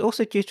think it's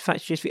also due to the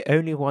fact she's the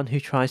only one who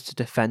tries to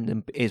defend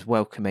and is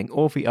welcoming.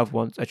 All the other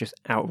ones are just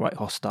outright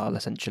hostile,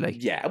 essentially.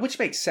 Yeah, which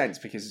makes sense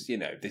because,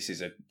 this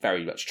is a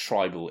very much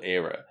tribal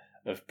era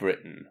of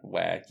Britain,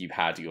 where you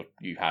had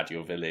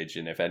your village,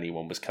 and if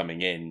anyone was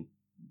coming in,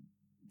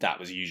 that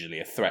was usually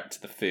a threat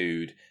to the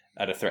food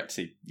and a threat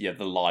to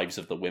the lives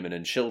of the women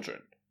and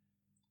children,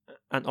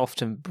 and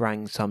often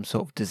bring some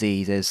sort of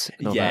diseases.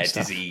 And all that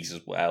stuff. Disease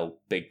as well,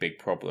 big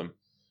problem.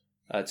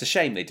 It's a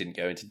shame they didn't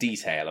go into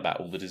detail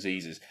about all the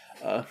diseases.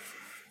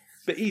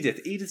 But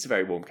Edith's a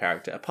very warm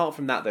character. Apart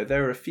from that, though,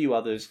 there are a few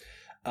others.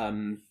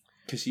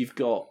 Because you've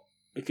got,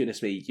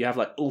 goodness me, you have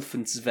like Ulf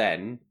and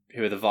Sven,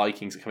 who are the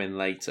Vikings that come in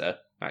later,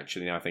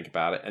 actually, now I think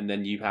about it. And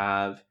then you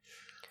have...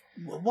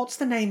 What's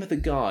the name of the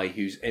guy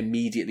who's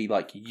immediately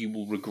like, you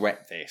will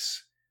regret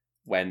this,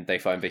 when they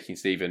find Vicky and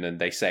Stephen and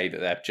they say that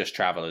they're just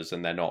travellers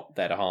and they're not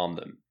there to harm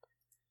them?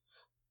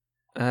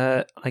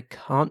 I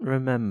can't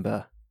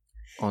remember,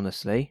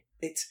 honestly.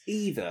 It's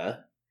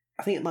either...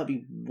 I think it might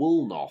be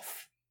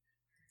Woolnoth.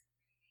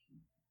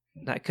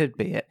 That could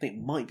be it. I think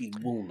it might be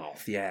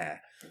Woolnoth, yeah.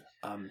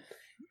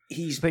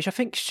 Which I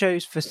think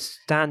shows the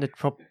standard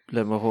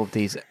problem of all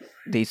these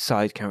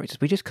side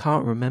characters. We just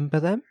can't remember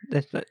them.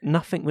 There's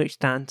nothing which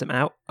stands them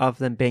out other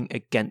than being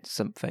against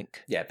something.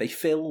 Yeah, they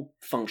fill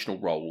functional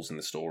roles in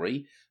the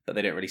story, but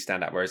they don't really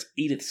stand out. Whereas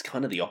Edith's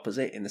kind of the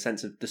opposite, in the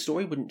sense of the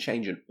story wouldn't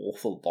change an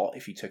awful lot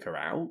if you took her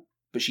out,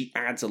 but she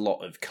adds a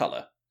lot of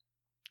colour.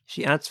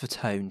 She adds the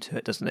tone to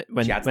it, doesn't it?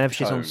 Whenever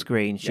she's on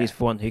screen, she's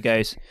the one who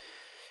goes...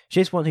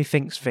 She's the one who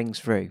thinks things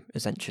through,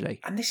 essentially.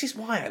 And this is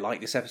why I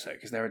like this episode,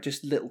 because there are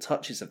just little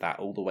touches of that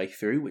all the way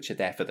through, which are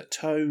there for the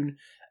tone,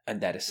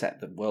 and there to set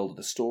the world of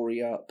the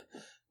story up.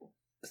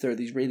 There are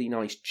these really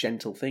nice,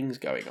 gentle things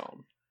going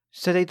on.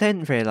 So they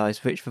then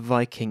realise which the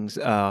Vikings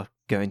are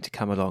going to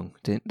come along,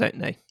 don't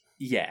they?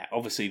 Yeah,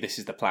 obviously this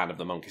is the plan of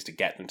the monk, is to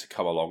get them to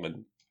come along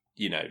and,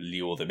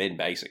 lure them in,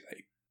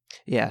 basically.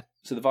 Yeah.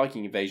 So the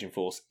Viking invasion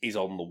force is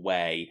on the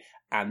way,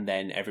 and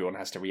then everyone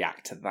has to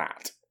react to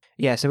that.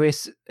 Yeah, so we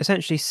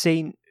essentially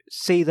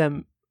see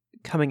them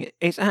coming.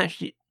 It's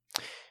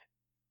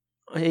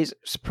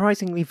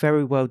surprisingly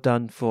very well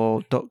done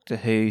for Doctor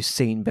Who's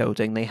scene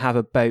building. They have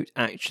a boat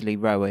actually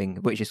rowing,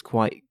 which is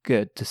quite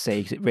good to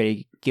see, because it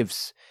really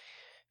gives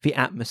the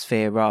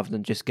atmosphere rather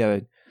than just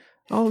going,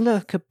 oh,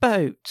 look, a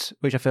boat,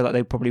 which I feel like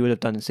they probably would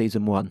have done in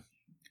season 1.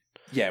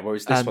 Yeah,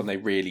 whereas this one, they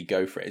really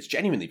go for it. It's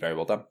genuinely very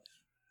well done.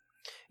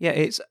 Yeah,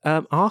 it's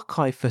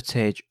archive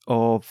footage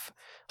of...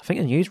 I think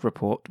a news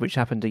report, which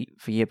happened the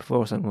year before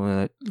or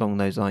something along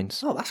those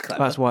lines. Oh, that's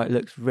clever. That's why it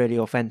looks really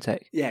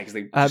authentic. Yeah, because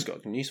they just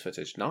got news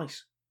footage.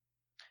 Nice.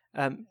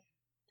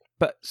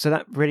 But so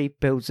that really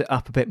builds it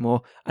up a bit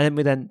more. And then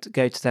we then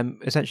go to them,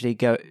 essentially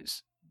go,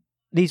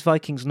 these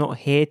Vikings are not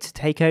here to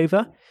take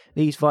over.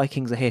 These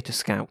Vikings are here to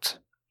scout.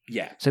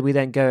 Yeah. So we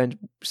then go and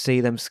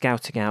see them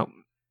scouting out.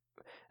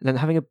 And then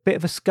having a bit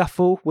of a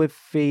scuffle with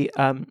the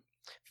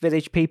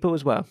village people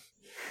as well.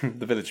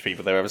 The village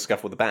people, they have a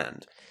scuffle with the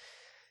band.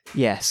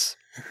 Yes.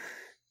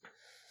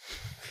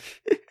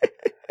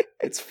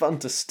 It's fun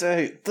to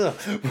stay.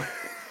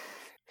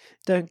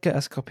 Don't get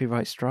us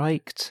copyright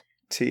striked.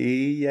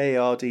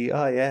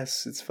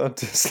 TARDIS. It's fun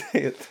to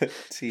stay at the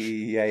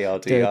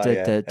TARDIS.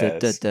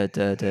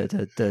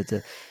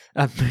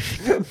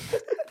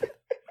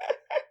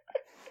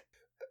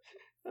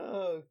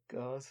 Oh,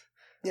 God.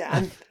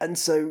 Yeah, and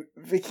so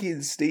Vicky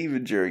and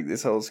Stephen during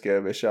this whole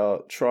skirmish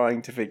are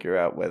trying to figure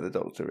out where the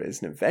Doctor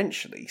is, and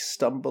eventually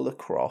stumble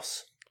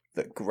across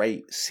the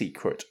great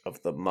secret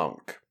of the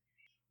monk.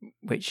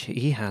 Which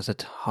he has a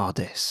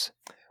TARDIS.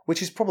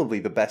 Which is probably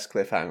the best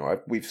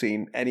cliffhanger we've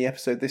seen any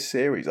episode this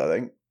series, I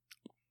think.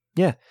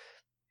 Yeah.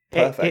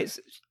 Perfect.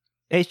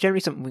 It's generally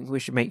something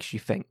which makes you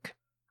think.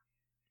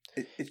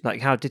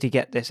 Like, how did he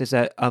get this? Is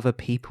there other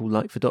people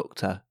like the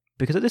Doctor?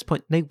 Because at this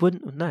point, they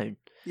wouldn't have known.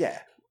 Yeah.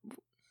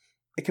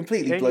 It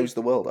completely blows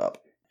the world up.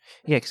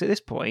 Yeah, because at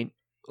this point,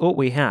 all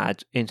we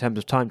had in terms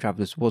of time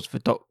travelers was the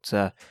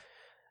Doctor,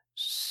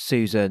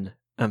 Susan,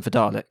 and the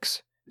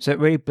Daleks. So it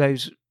really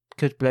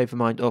could blow the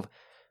mind of,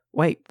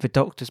 wait, the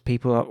Doctor's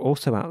people are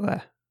also out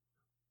there.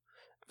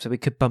 So we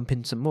could bump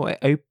in some more.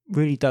 It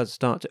really does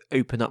start to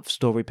open up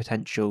story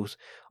potentials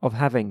of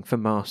having the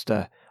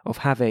Master, of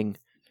having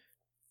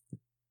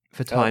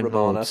the Time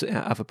Lords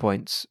at other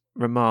points.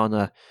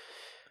 Romana,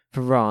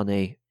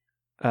 Varani,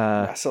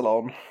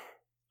 Rassilon.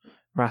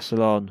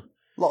 Rassilon.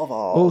 A lot of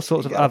art. All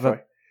sorts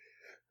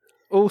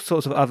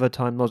of other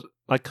Time Lords.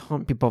 I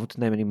can't be bothered to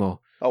name anymore.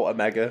 Oh,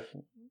 Omega.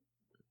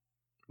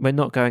 We're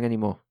not going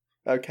anymore.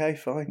 Okay,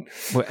 fine.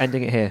 We're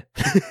ending it here.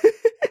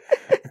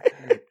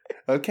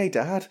 Okay,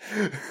 Dad.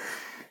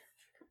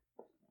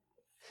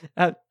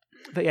 But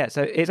yeah,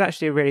 so it's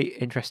actually a really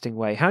interesting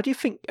way. How do you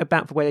think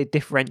about the way they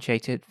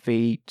differentiated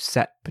the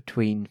set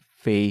between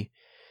the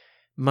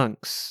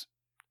monks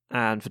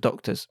and the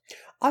Doctors?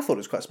 I thought it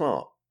was quite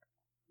smart.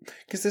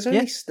 Because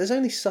there's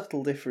only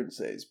subtle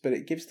differences, but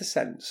it gives the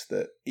sense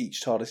that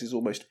each TARDIS is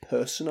almost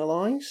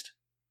personalised.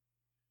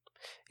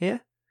 Yeah.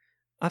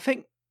 I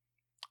think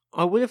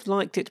I would have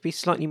liked it to be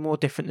slightly more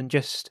different than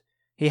just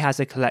he has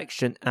a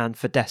collection and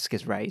the desk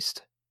is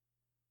raised.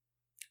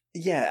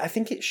 Yeah, I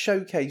think it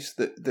showcased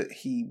that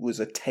he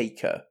was a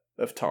taker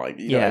of time.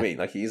 You know what I mean?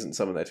 Like, he isn't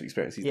someone there to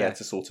experience. He's there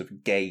to sort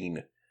of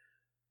gain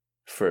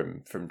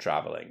from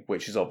travelling,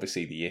 which is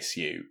obviously the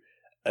issue.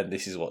 And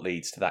this is what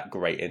leads to that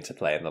great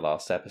interplay in the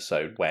last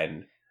episode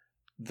when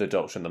the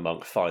Doctor and the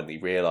monk finally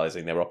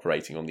realising they're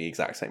operating on the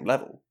exact same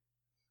level.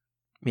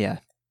 Yeah.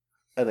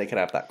 And they can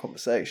have that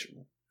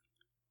conversation.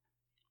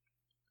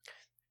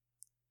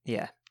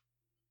 Yeah.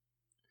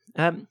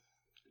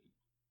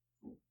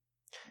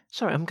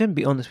 Sorry, I'm going to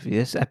be honest with you.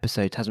 This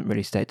episode hasn't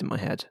really stayed in my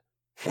head.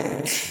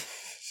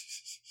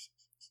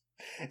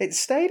 It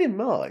stayed in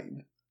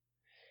mine.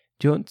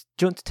 Do you want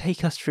to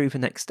take us through the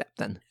next step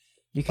then?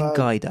 You can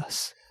guide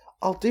us.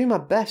 I'll do my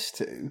best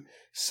to.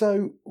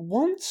 So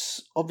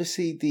once,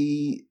 obviously,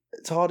 the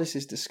TARDIS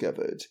is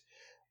discovered,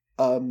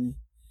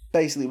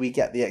 basically we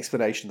get the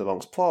explanation of the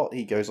monk's plot.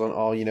 He goes on,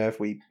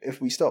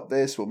 if we stop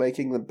this, we'll make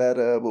England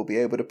better. We'll be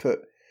able to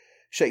put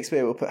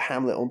Shakespeare. We'll put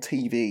Hamlet on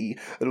TV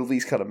and all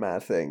these kind of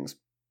mad things.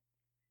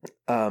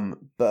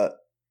 But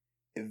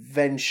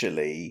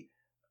eventually,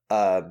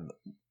 the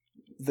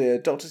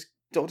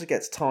Doctor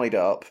gets tied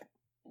up,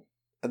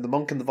 and the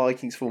monk and the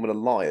Vikings form an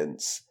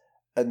alliance,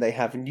 and they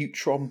have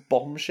neutron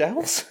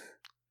bombshells.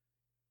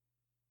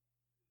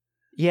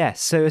 Yeah,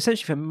 so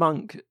essentially the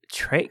monk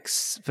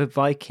tricks the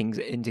Vikings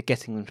into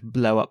getting them to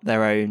blow up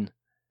their own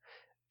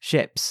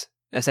ships,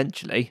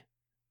 essentially.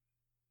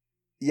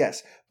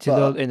 Yes.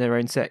 In their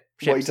own ships.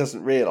 What he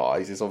doesn't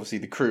realise is obviously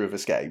the crew have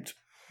escaped.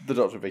 The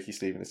Doctor, Vicky,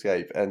 Stephen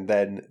escape, and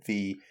then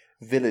the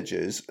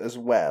villagers as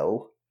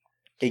well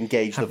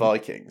engage the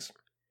Vikings.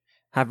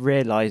 Have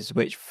realised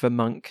which the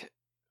monk...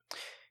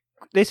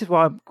 This is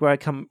where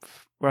I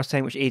was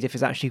saying which Edith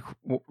is actually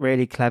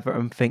really clever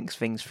and thinks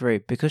things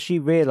through, because she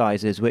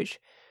realises which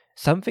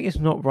something is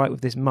not right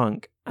with this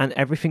monk, and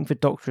everything the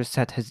Doctor has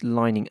said is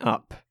lining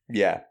up.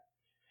 Yeah.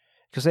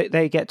 Because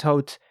they get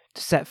told to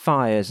set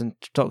fires, and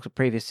Doctor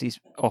previously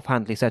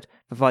offhandedly said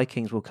the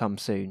Vikings will come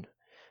soon.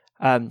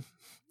 And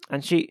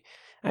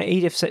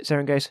Edith sits there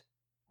and goes,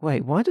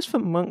 wait, why does the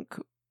monk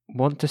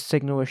want to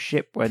signal a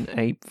ship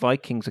when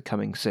Vikings are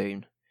coming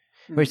soon?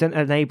 Which then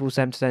enables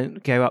them to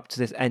then go up to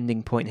this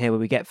ending point here where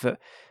we get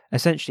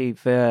essentially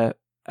the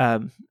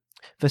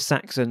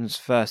Saxons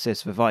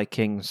versus the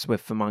Vikings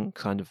with the monk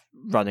kind of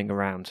running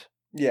around.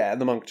 Yeah, and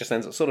the monk just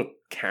ends up sort of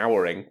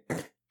cowering.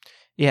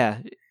 Yeah.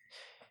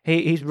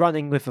 He's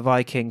running with the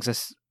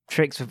Vikings,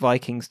 tricks the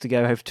Vikings to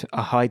go over to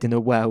hide in a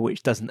well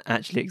which doesn't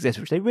actually exist,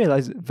 which they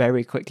realise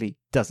very quickly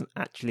doesn't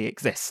actually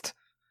exist.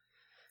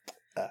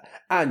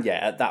 And yeah,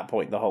 at that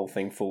point the whole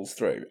thing falls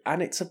through,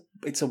 and it's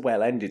a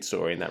well-ended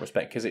story in that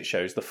respect because it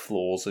shows the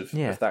flaws of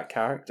that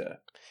character.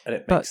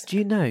 And but do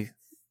you know,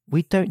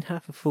 we don't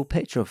have a full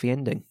picture of the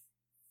ending.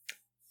 Do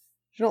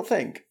you not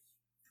think?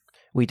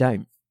 We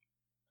don't.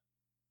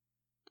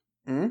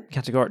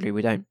 Categorically,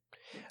 we don't.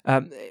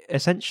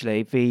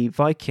 Essentially, the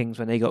Vikings,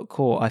 when they got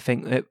caught, I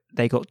think that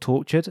they got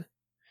tortured.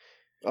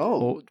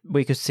 Oh. Or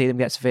we could see them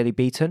get severely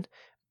beaten.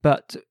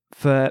 But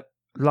for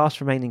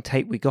last remaining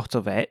tape we got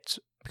of it,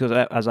 because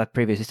as I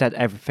previously said,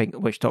 everything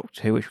which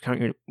Doctor Who, which we're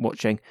currently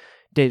watching,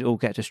 did all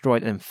get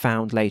destroyed and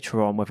found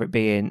later on, whether it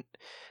be in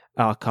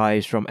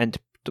archives from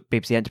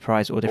BBC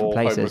Enterprise or different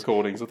places. Home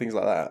recordings or things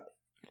like that.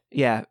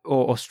 Yeah,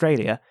 or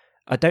Australia.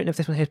 I don't know if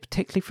this one here is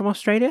particularly from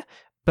Australia,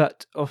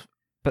 but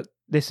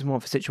this is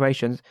more for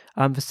situations.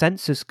 The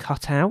censors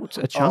cut out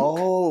a chunk.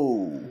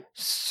 Oh.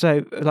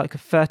 So, like a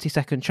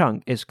 30-second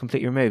chunk is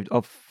completely removed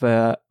of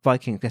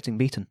Vikings getting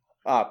beaten.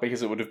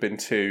 Because it would have been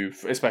too,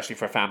 especially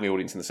for a family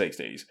audience in the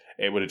 60s,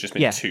 it would have just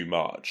been too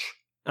much.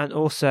 And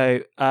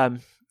also, the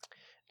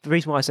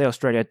reason why I say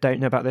Australia, I don't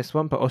know about this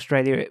one, but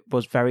Australia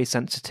was very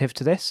sensitive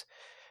to this.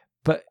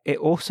 But it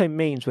also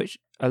means, which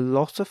a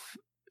lot of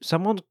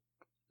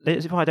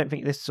this is why I don't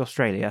think this is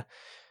Australia,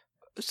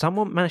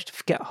 someone managed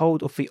to get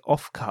hold of the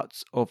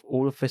offcuts of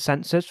all of the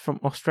censors from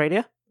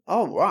Australia.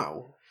 Oh,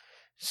 wow.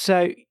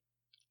 So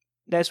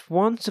there's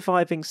one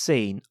surviving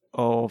scene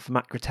of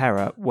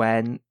Macroterra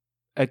when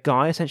a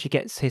guy essentially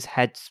gets his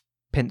head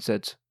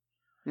pincered.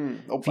 Oh,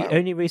 wow. The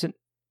only reason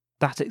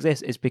that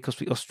exists is because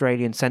the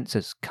Australian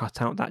censors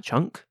cut out that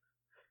chunk.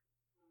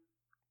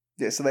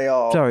 Yeah, so they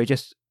are... Sorry,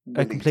 just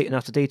a complete and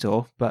utter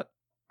detour, but...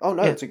 Oh,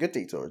 no, it's a good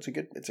detour. It's a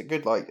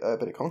good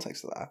bit of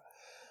context to that.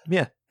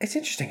 Yeah. It's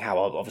interesting how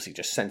obviously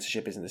just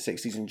censorship is in the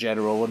 60s in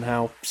general and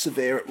how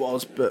severe it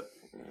was, but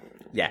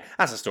yeah,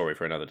 that's a story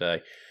for another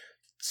day.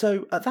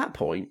 So at that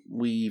point,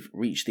 we've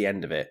reached the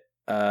end of it,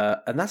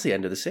 and that's the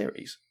end of the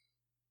series.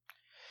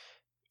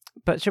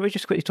 But shall we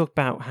just quickly talk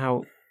about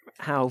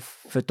how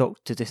the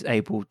Doctor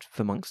disabled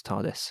the Monk's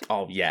TARDIS?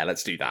 Oh yeah,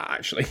 let's do that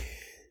actually.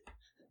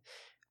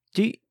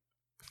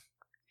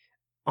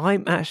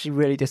 I'm actually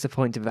really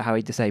disappointed with how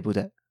he disabled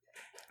it.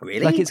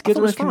 Really? Like it's good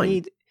on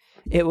a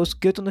It was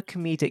good on a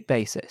comedic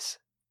basis,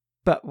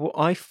 but what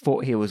I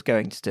thought he was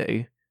going to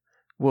do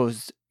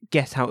was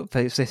get out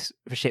the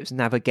ship's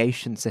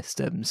navigation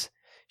systems,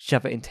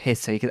 shove it into his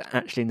so he could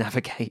actually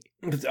navigate.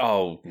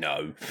 Oh,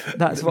 no.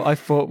 That's what I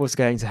thought was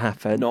going to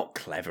happen. Not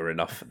clever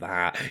enough for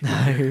that.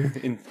 No.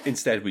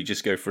 Instead, we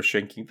just go for a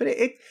shrinking. But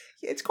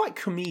it's quite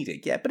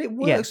comedic, yeah. But it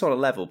works on a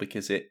level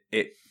because it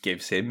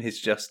gives him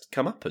his just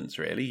comeuppance,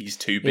 really. He's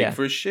too big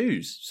for his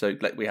shoes. So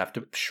we have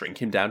to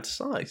shrink him down to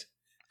size.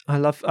 I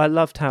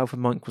loved how the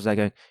monk was there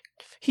going,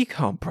 he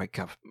can't break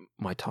up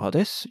my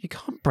TARDIS. You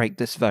can't break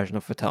this version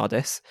of the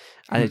TARDIS.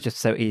 And it's just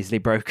so easily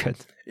broken.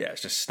 Yeah,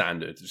 it's just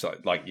standard. It's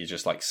like you're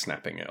just like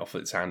snapping it off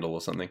its handle or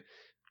something.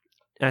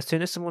 As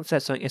soon as someone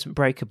says something isn't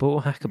breakable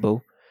or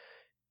hackable,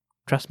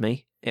 trust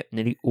me, it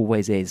nearly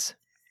always is.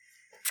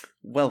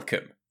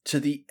 Welcome to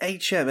the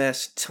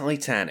HMS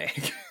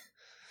Titanic.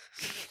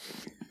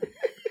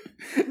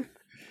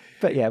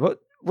 But yeah, what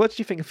did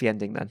you think of the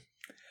ending then?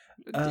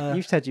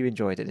 You said you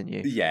enjoyed it, didn't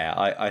you? Yeah,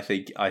 I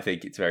think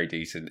it's very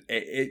decent.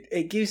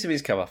 It gives him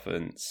his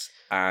comeuppance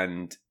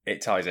and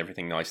it ties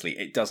everything nicely.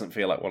 It doesn't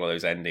feel like one of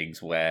those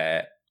endings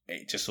where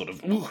it just sort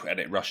of and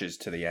it rushes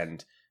to the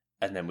end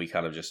and then we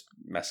kind of just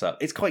mess up.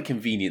 It's quite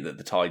convenient that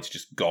the tide's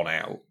just gone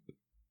out,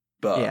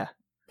 but yeah,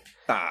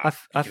 I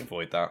can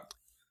avoid that.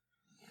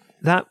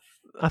 That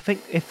I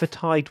think if the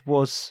tide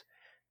was,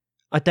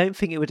 I don't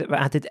think it would have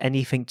added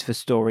anything to the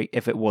story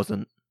if it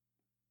wasn't.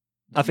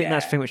 I think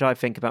that's the thing which I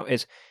think about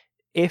is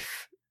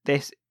if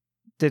this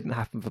didn't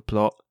happen for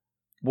plot,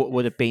 what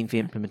would have been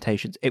the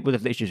implementations? It would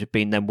have literally just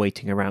been them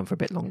waiting around for a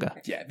bit longer.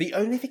 Yeah, the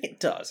only thing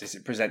it does is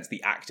it presents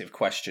the active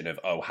question of,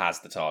 oh, has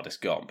the TARDIS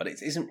gone? But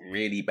it isn't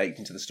really baked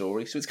into the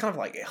story, so it's kind of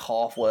like it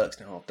half works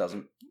and half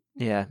doesn't.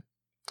 Yeah.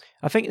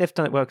 I think they've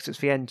done it well because it's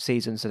the end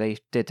season, so they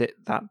did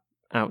that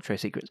outro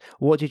sequence.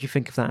 What did you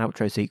think of that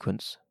outro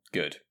sequence?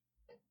 Good.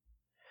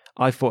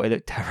 I thought it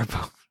looked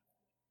terrible.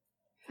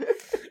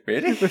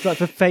 Really? With like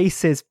the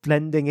faces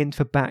blending into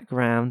the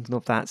background and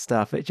all that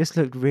stuff. It just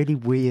looked really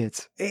weird.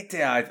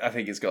 I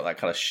think it's got that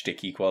kind of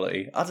shticky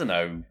quality. I don't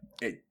know.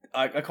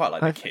 I quite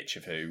like the kitsch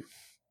of Who.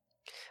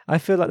 I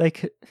feel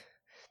like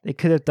they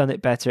could have done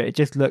it better. It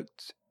just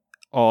looked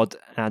odd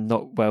and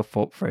not well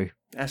thought through.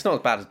 It's not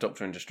as bad as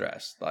Doctor in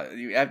Distress. Like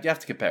you have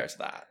to compare it to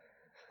that.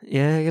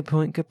 Yeah, good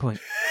point.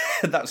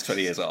 That was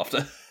 20 years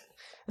after.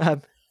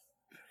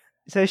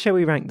 So shall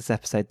we rank this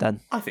episode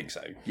then? I think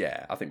so.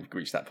 Yeah, I think we've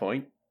reached that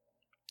point.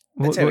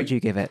 What do you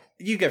give it?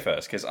 You go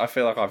first because I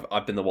feel like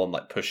I've been the one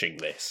like pushing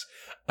this,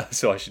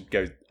 so I should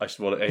go. I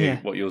should want to hear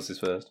what yours is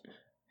first.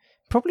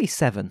 Probably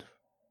 7.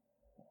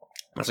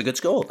 That's a good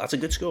score.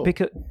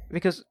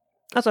 Because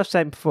as I've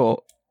said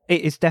before,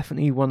 it is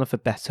definitely one of the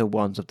better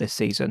ones of this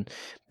season.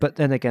 But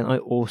then again, I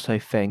also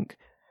think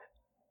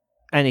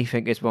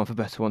anything is one of the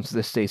better ones of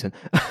this season.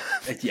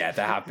 Yeah,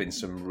 there have been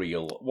some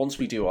real. Once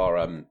we do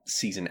our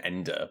season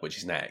ender, which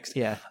is next,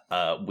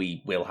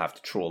 we will have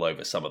to trawl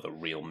over some of the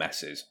real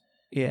messes.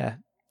 Yeah.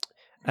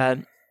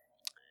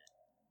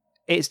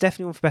 It's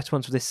definitely one of the better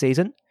ones for this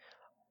season.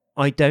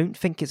 I don't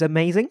think it's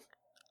amazing,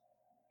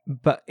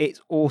 but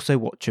it's also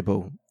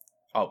watchable.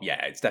 Oh,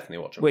 yeah, it's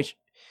definitely watchable. Which,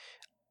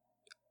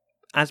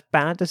 as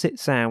bad as it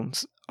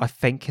sounds, I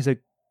think is a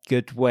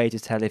good way to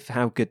tell if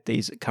how good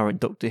these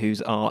current Doctor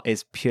Who's are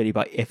is purely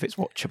by if it's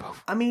watchable.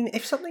 I mean,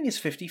 if something is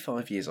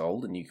 55 years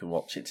old and you can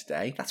watch it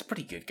today, that's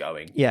pretty good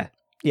going. Yeah.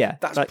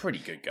 That's pretty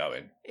good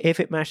going. If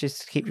it manages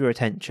to keep your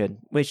attention,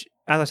 which,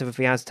 as I said with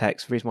the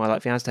Aztecs, the reason why I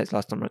like the Aztecs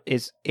last time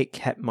is it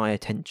kept my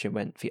attention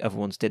when the other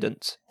ones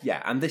didn't.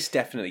 Yeah, and this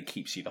definitely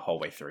keeps you the whole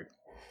way through.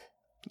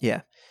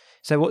 Yeah.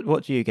 So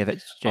what do you give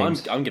it,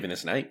 James? I'm giving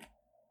this an 8.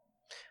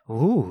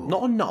 Ooh.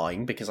 Not a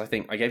 9, because I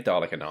think I gave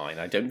Dalek a 9.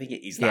 I don't think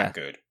it is that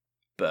good,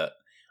 but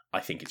I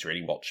think it's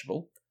really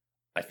watchable.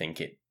 I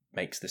think it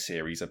makes the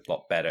series a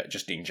lot better,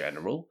 just in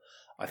general.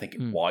 I think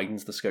it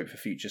widens the scope for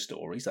future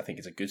stories. I think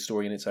it's a good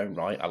story in its own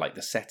right. I like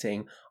the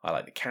setting. I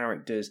like the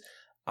characters.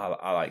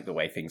 I like the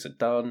way things are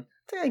done.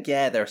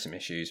 Yeah, there are some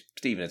issues.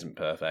 Steven isn't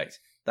perfect.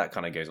 That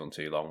kind of goes on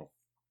too long.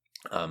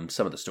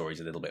 Some of the stories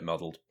are a little bit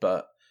muddled,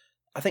 but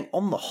I think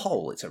on the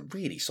whole, it's a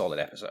really solid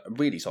episode, a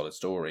really solid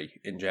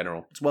story in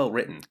general. It's well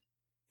written.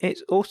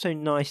 It's also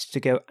nice to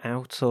go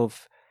out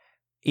of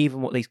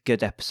even what these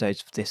good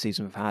episodes for this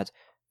season have had,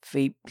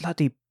 the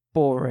bloody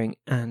boring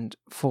and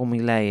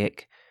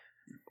formulaic.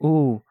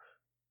 Ooh,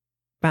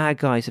 bad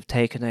guys have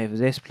taken over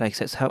this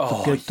place. Let's help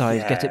the good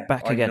guys get it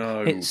back again.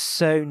 Know. It's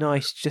so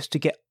nice just to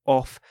get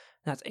off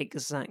that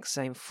exact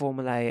same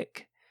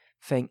formulaic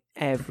thing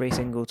every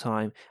single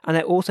time. And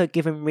they're also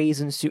given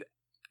reasons to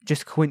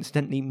just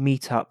coincidentally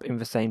meet up in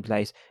the same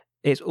place.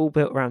 It's all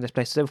built around this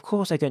place, so of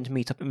course they're going to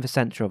meet up in the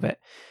centre of it.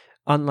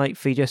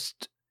 Unlike they've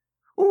just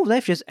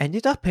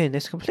ended up in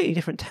this completely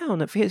different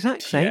town at the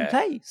exact same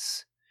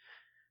place.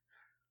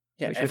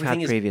 Yeah, which we've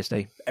had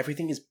previously.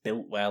 Everything is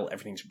built well,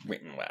 everything's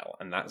written well,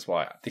 and that's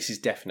why this is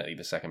definitely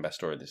the second best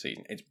story of the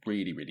season. It's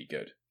really, really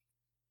good.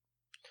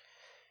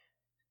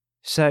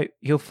 So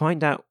you'll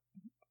find out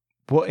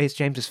what is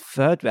James's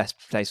third best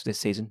place for this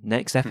season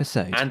next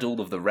episode. And all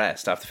of the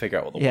rest. I have to figure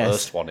out what the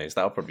worst one is.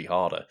 That'll probably be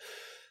harder.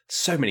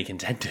 So many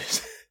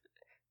contenders.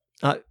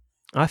 I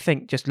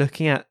think just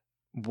looking at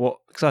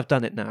because I've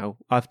done it now,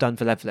 I've done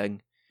the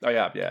levelling. Oh,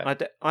 yeah.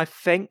 I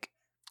think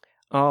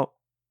the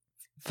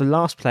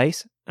last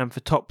place and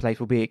the top place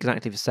will be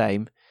exactly the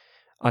same.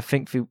 I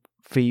think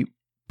the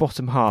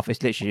bottom half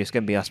is literally just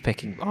going to be us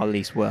picking our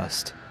least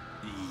worst.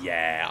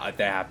 Yeah,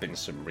 there have been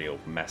some real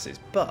messes,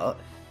 but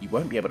you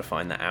won't be able to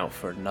find that out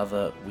for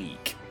another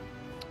week.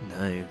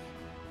 No.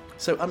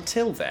 So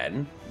until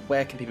then,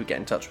 where can people get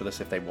in touch with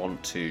us if they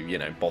want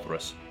to, bother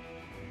us?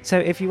 So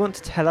if you want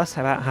to tell us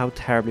about how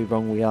terribly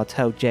wrong we are,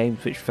 tell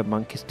James which the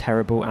monk is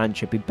terrible and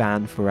should be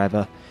banned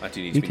forever. I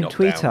do need to be knocked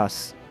down.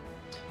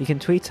 You can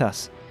tweet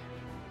us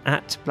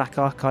at Black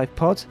Archive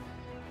Pod,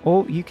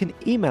 or you can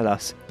email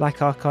us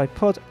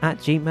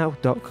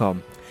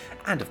blackarchivepod@gmail.com.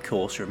 And of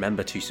course,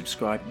 remember to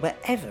subscribe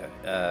whichever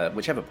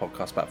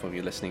podcast platform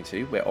you're listening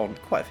to. We're on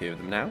quite a few of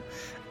them now.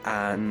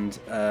 And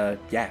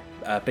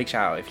big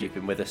shout out if you've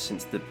been with us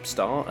since the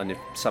start and if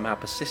somehow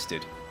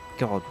persisted.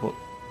 God,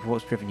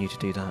 what's driven you to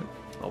do that?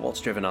 Well,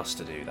 what's driven us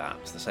to do that?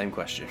 It's the same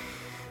question.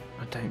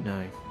 I don't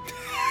know.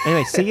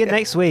 Anyway, see you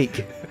next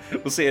week.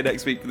 We'll see you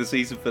next week for the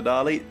season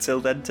finale. Till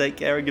then, take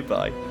care and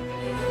goodbye.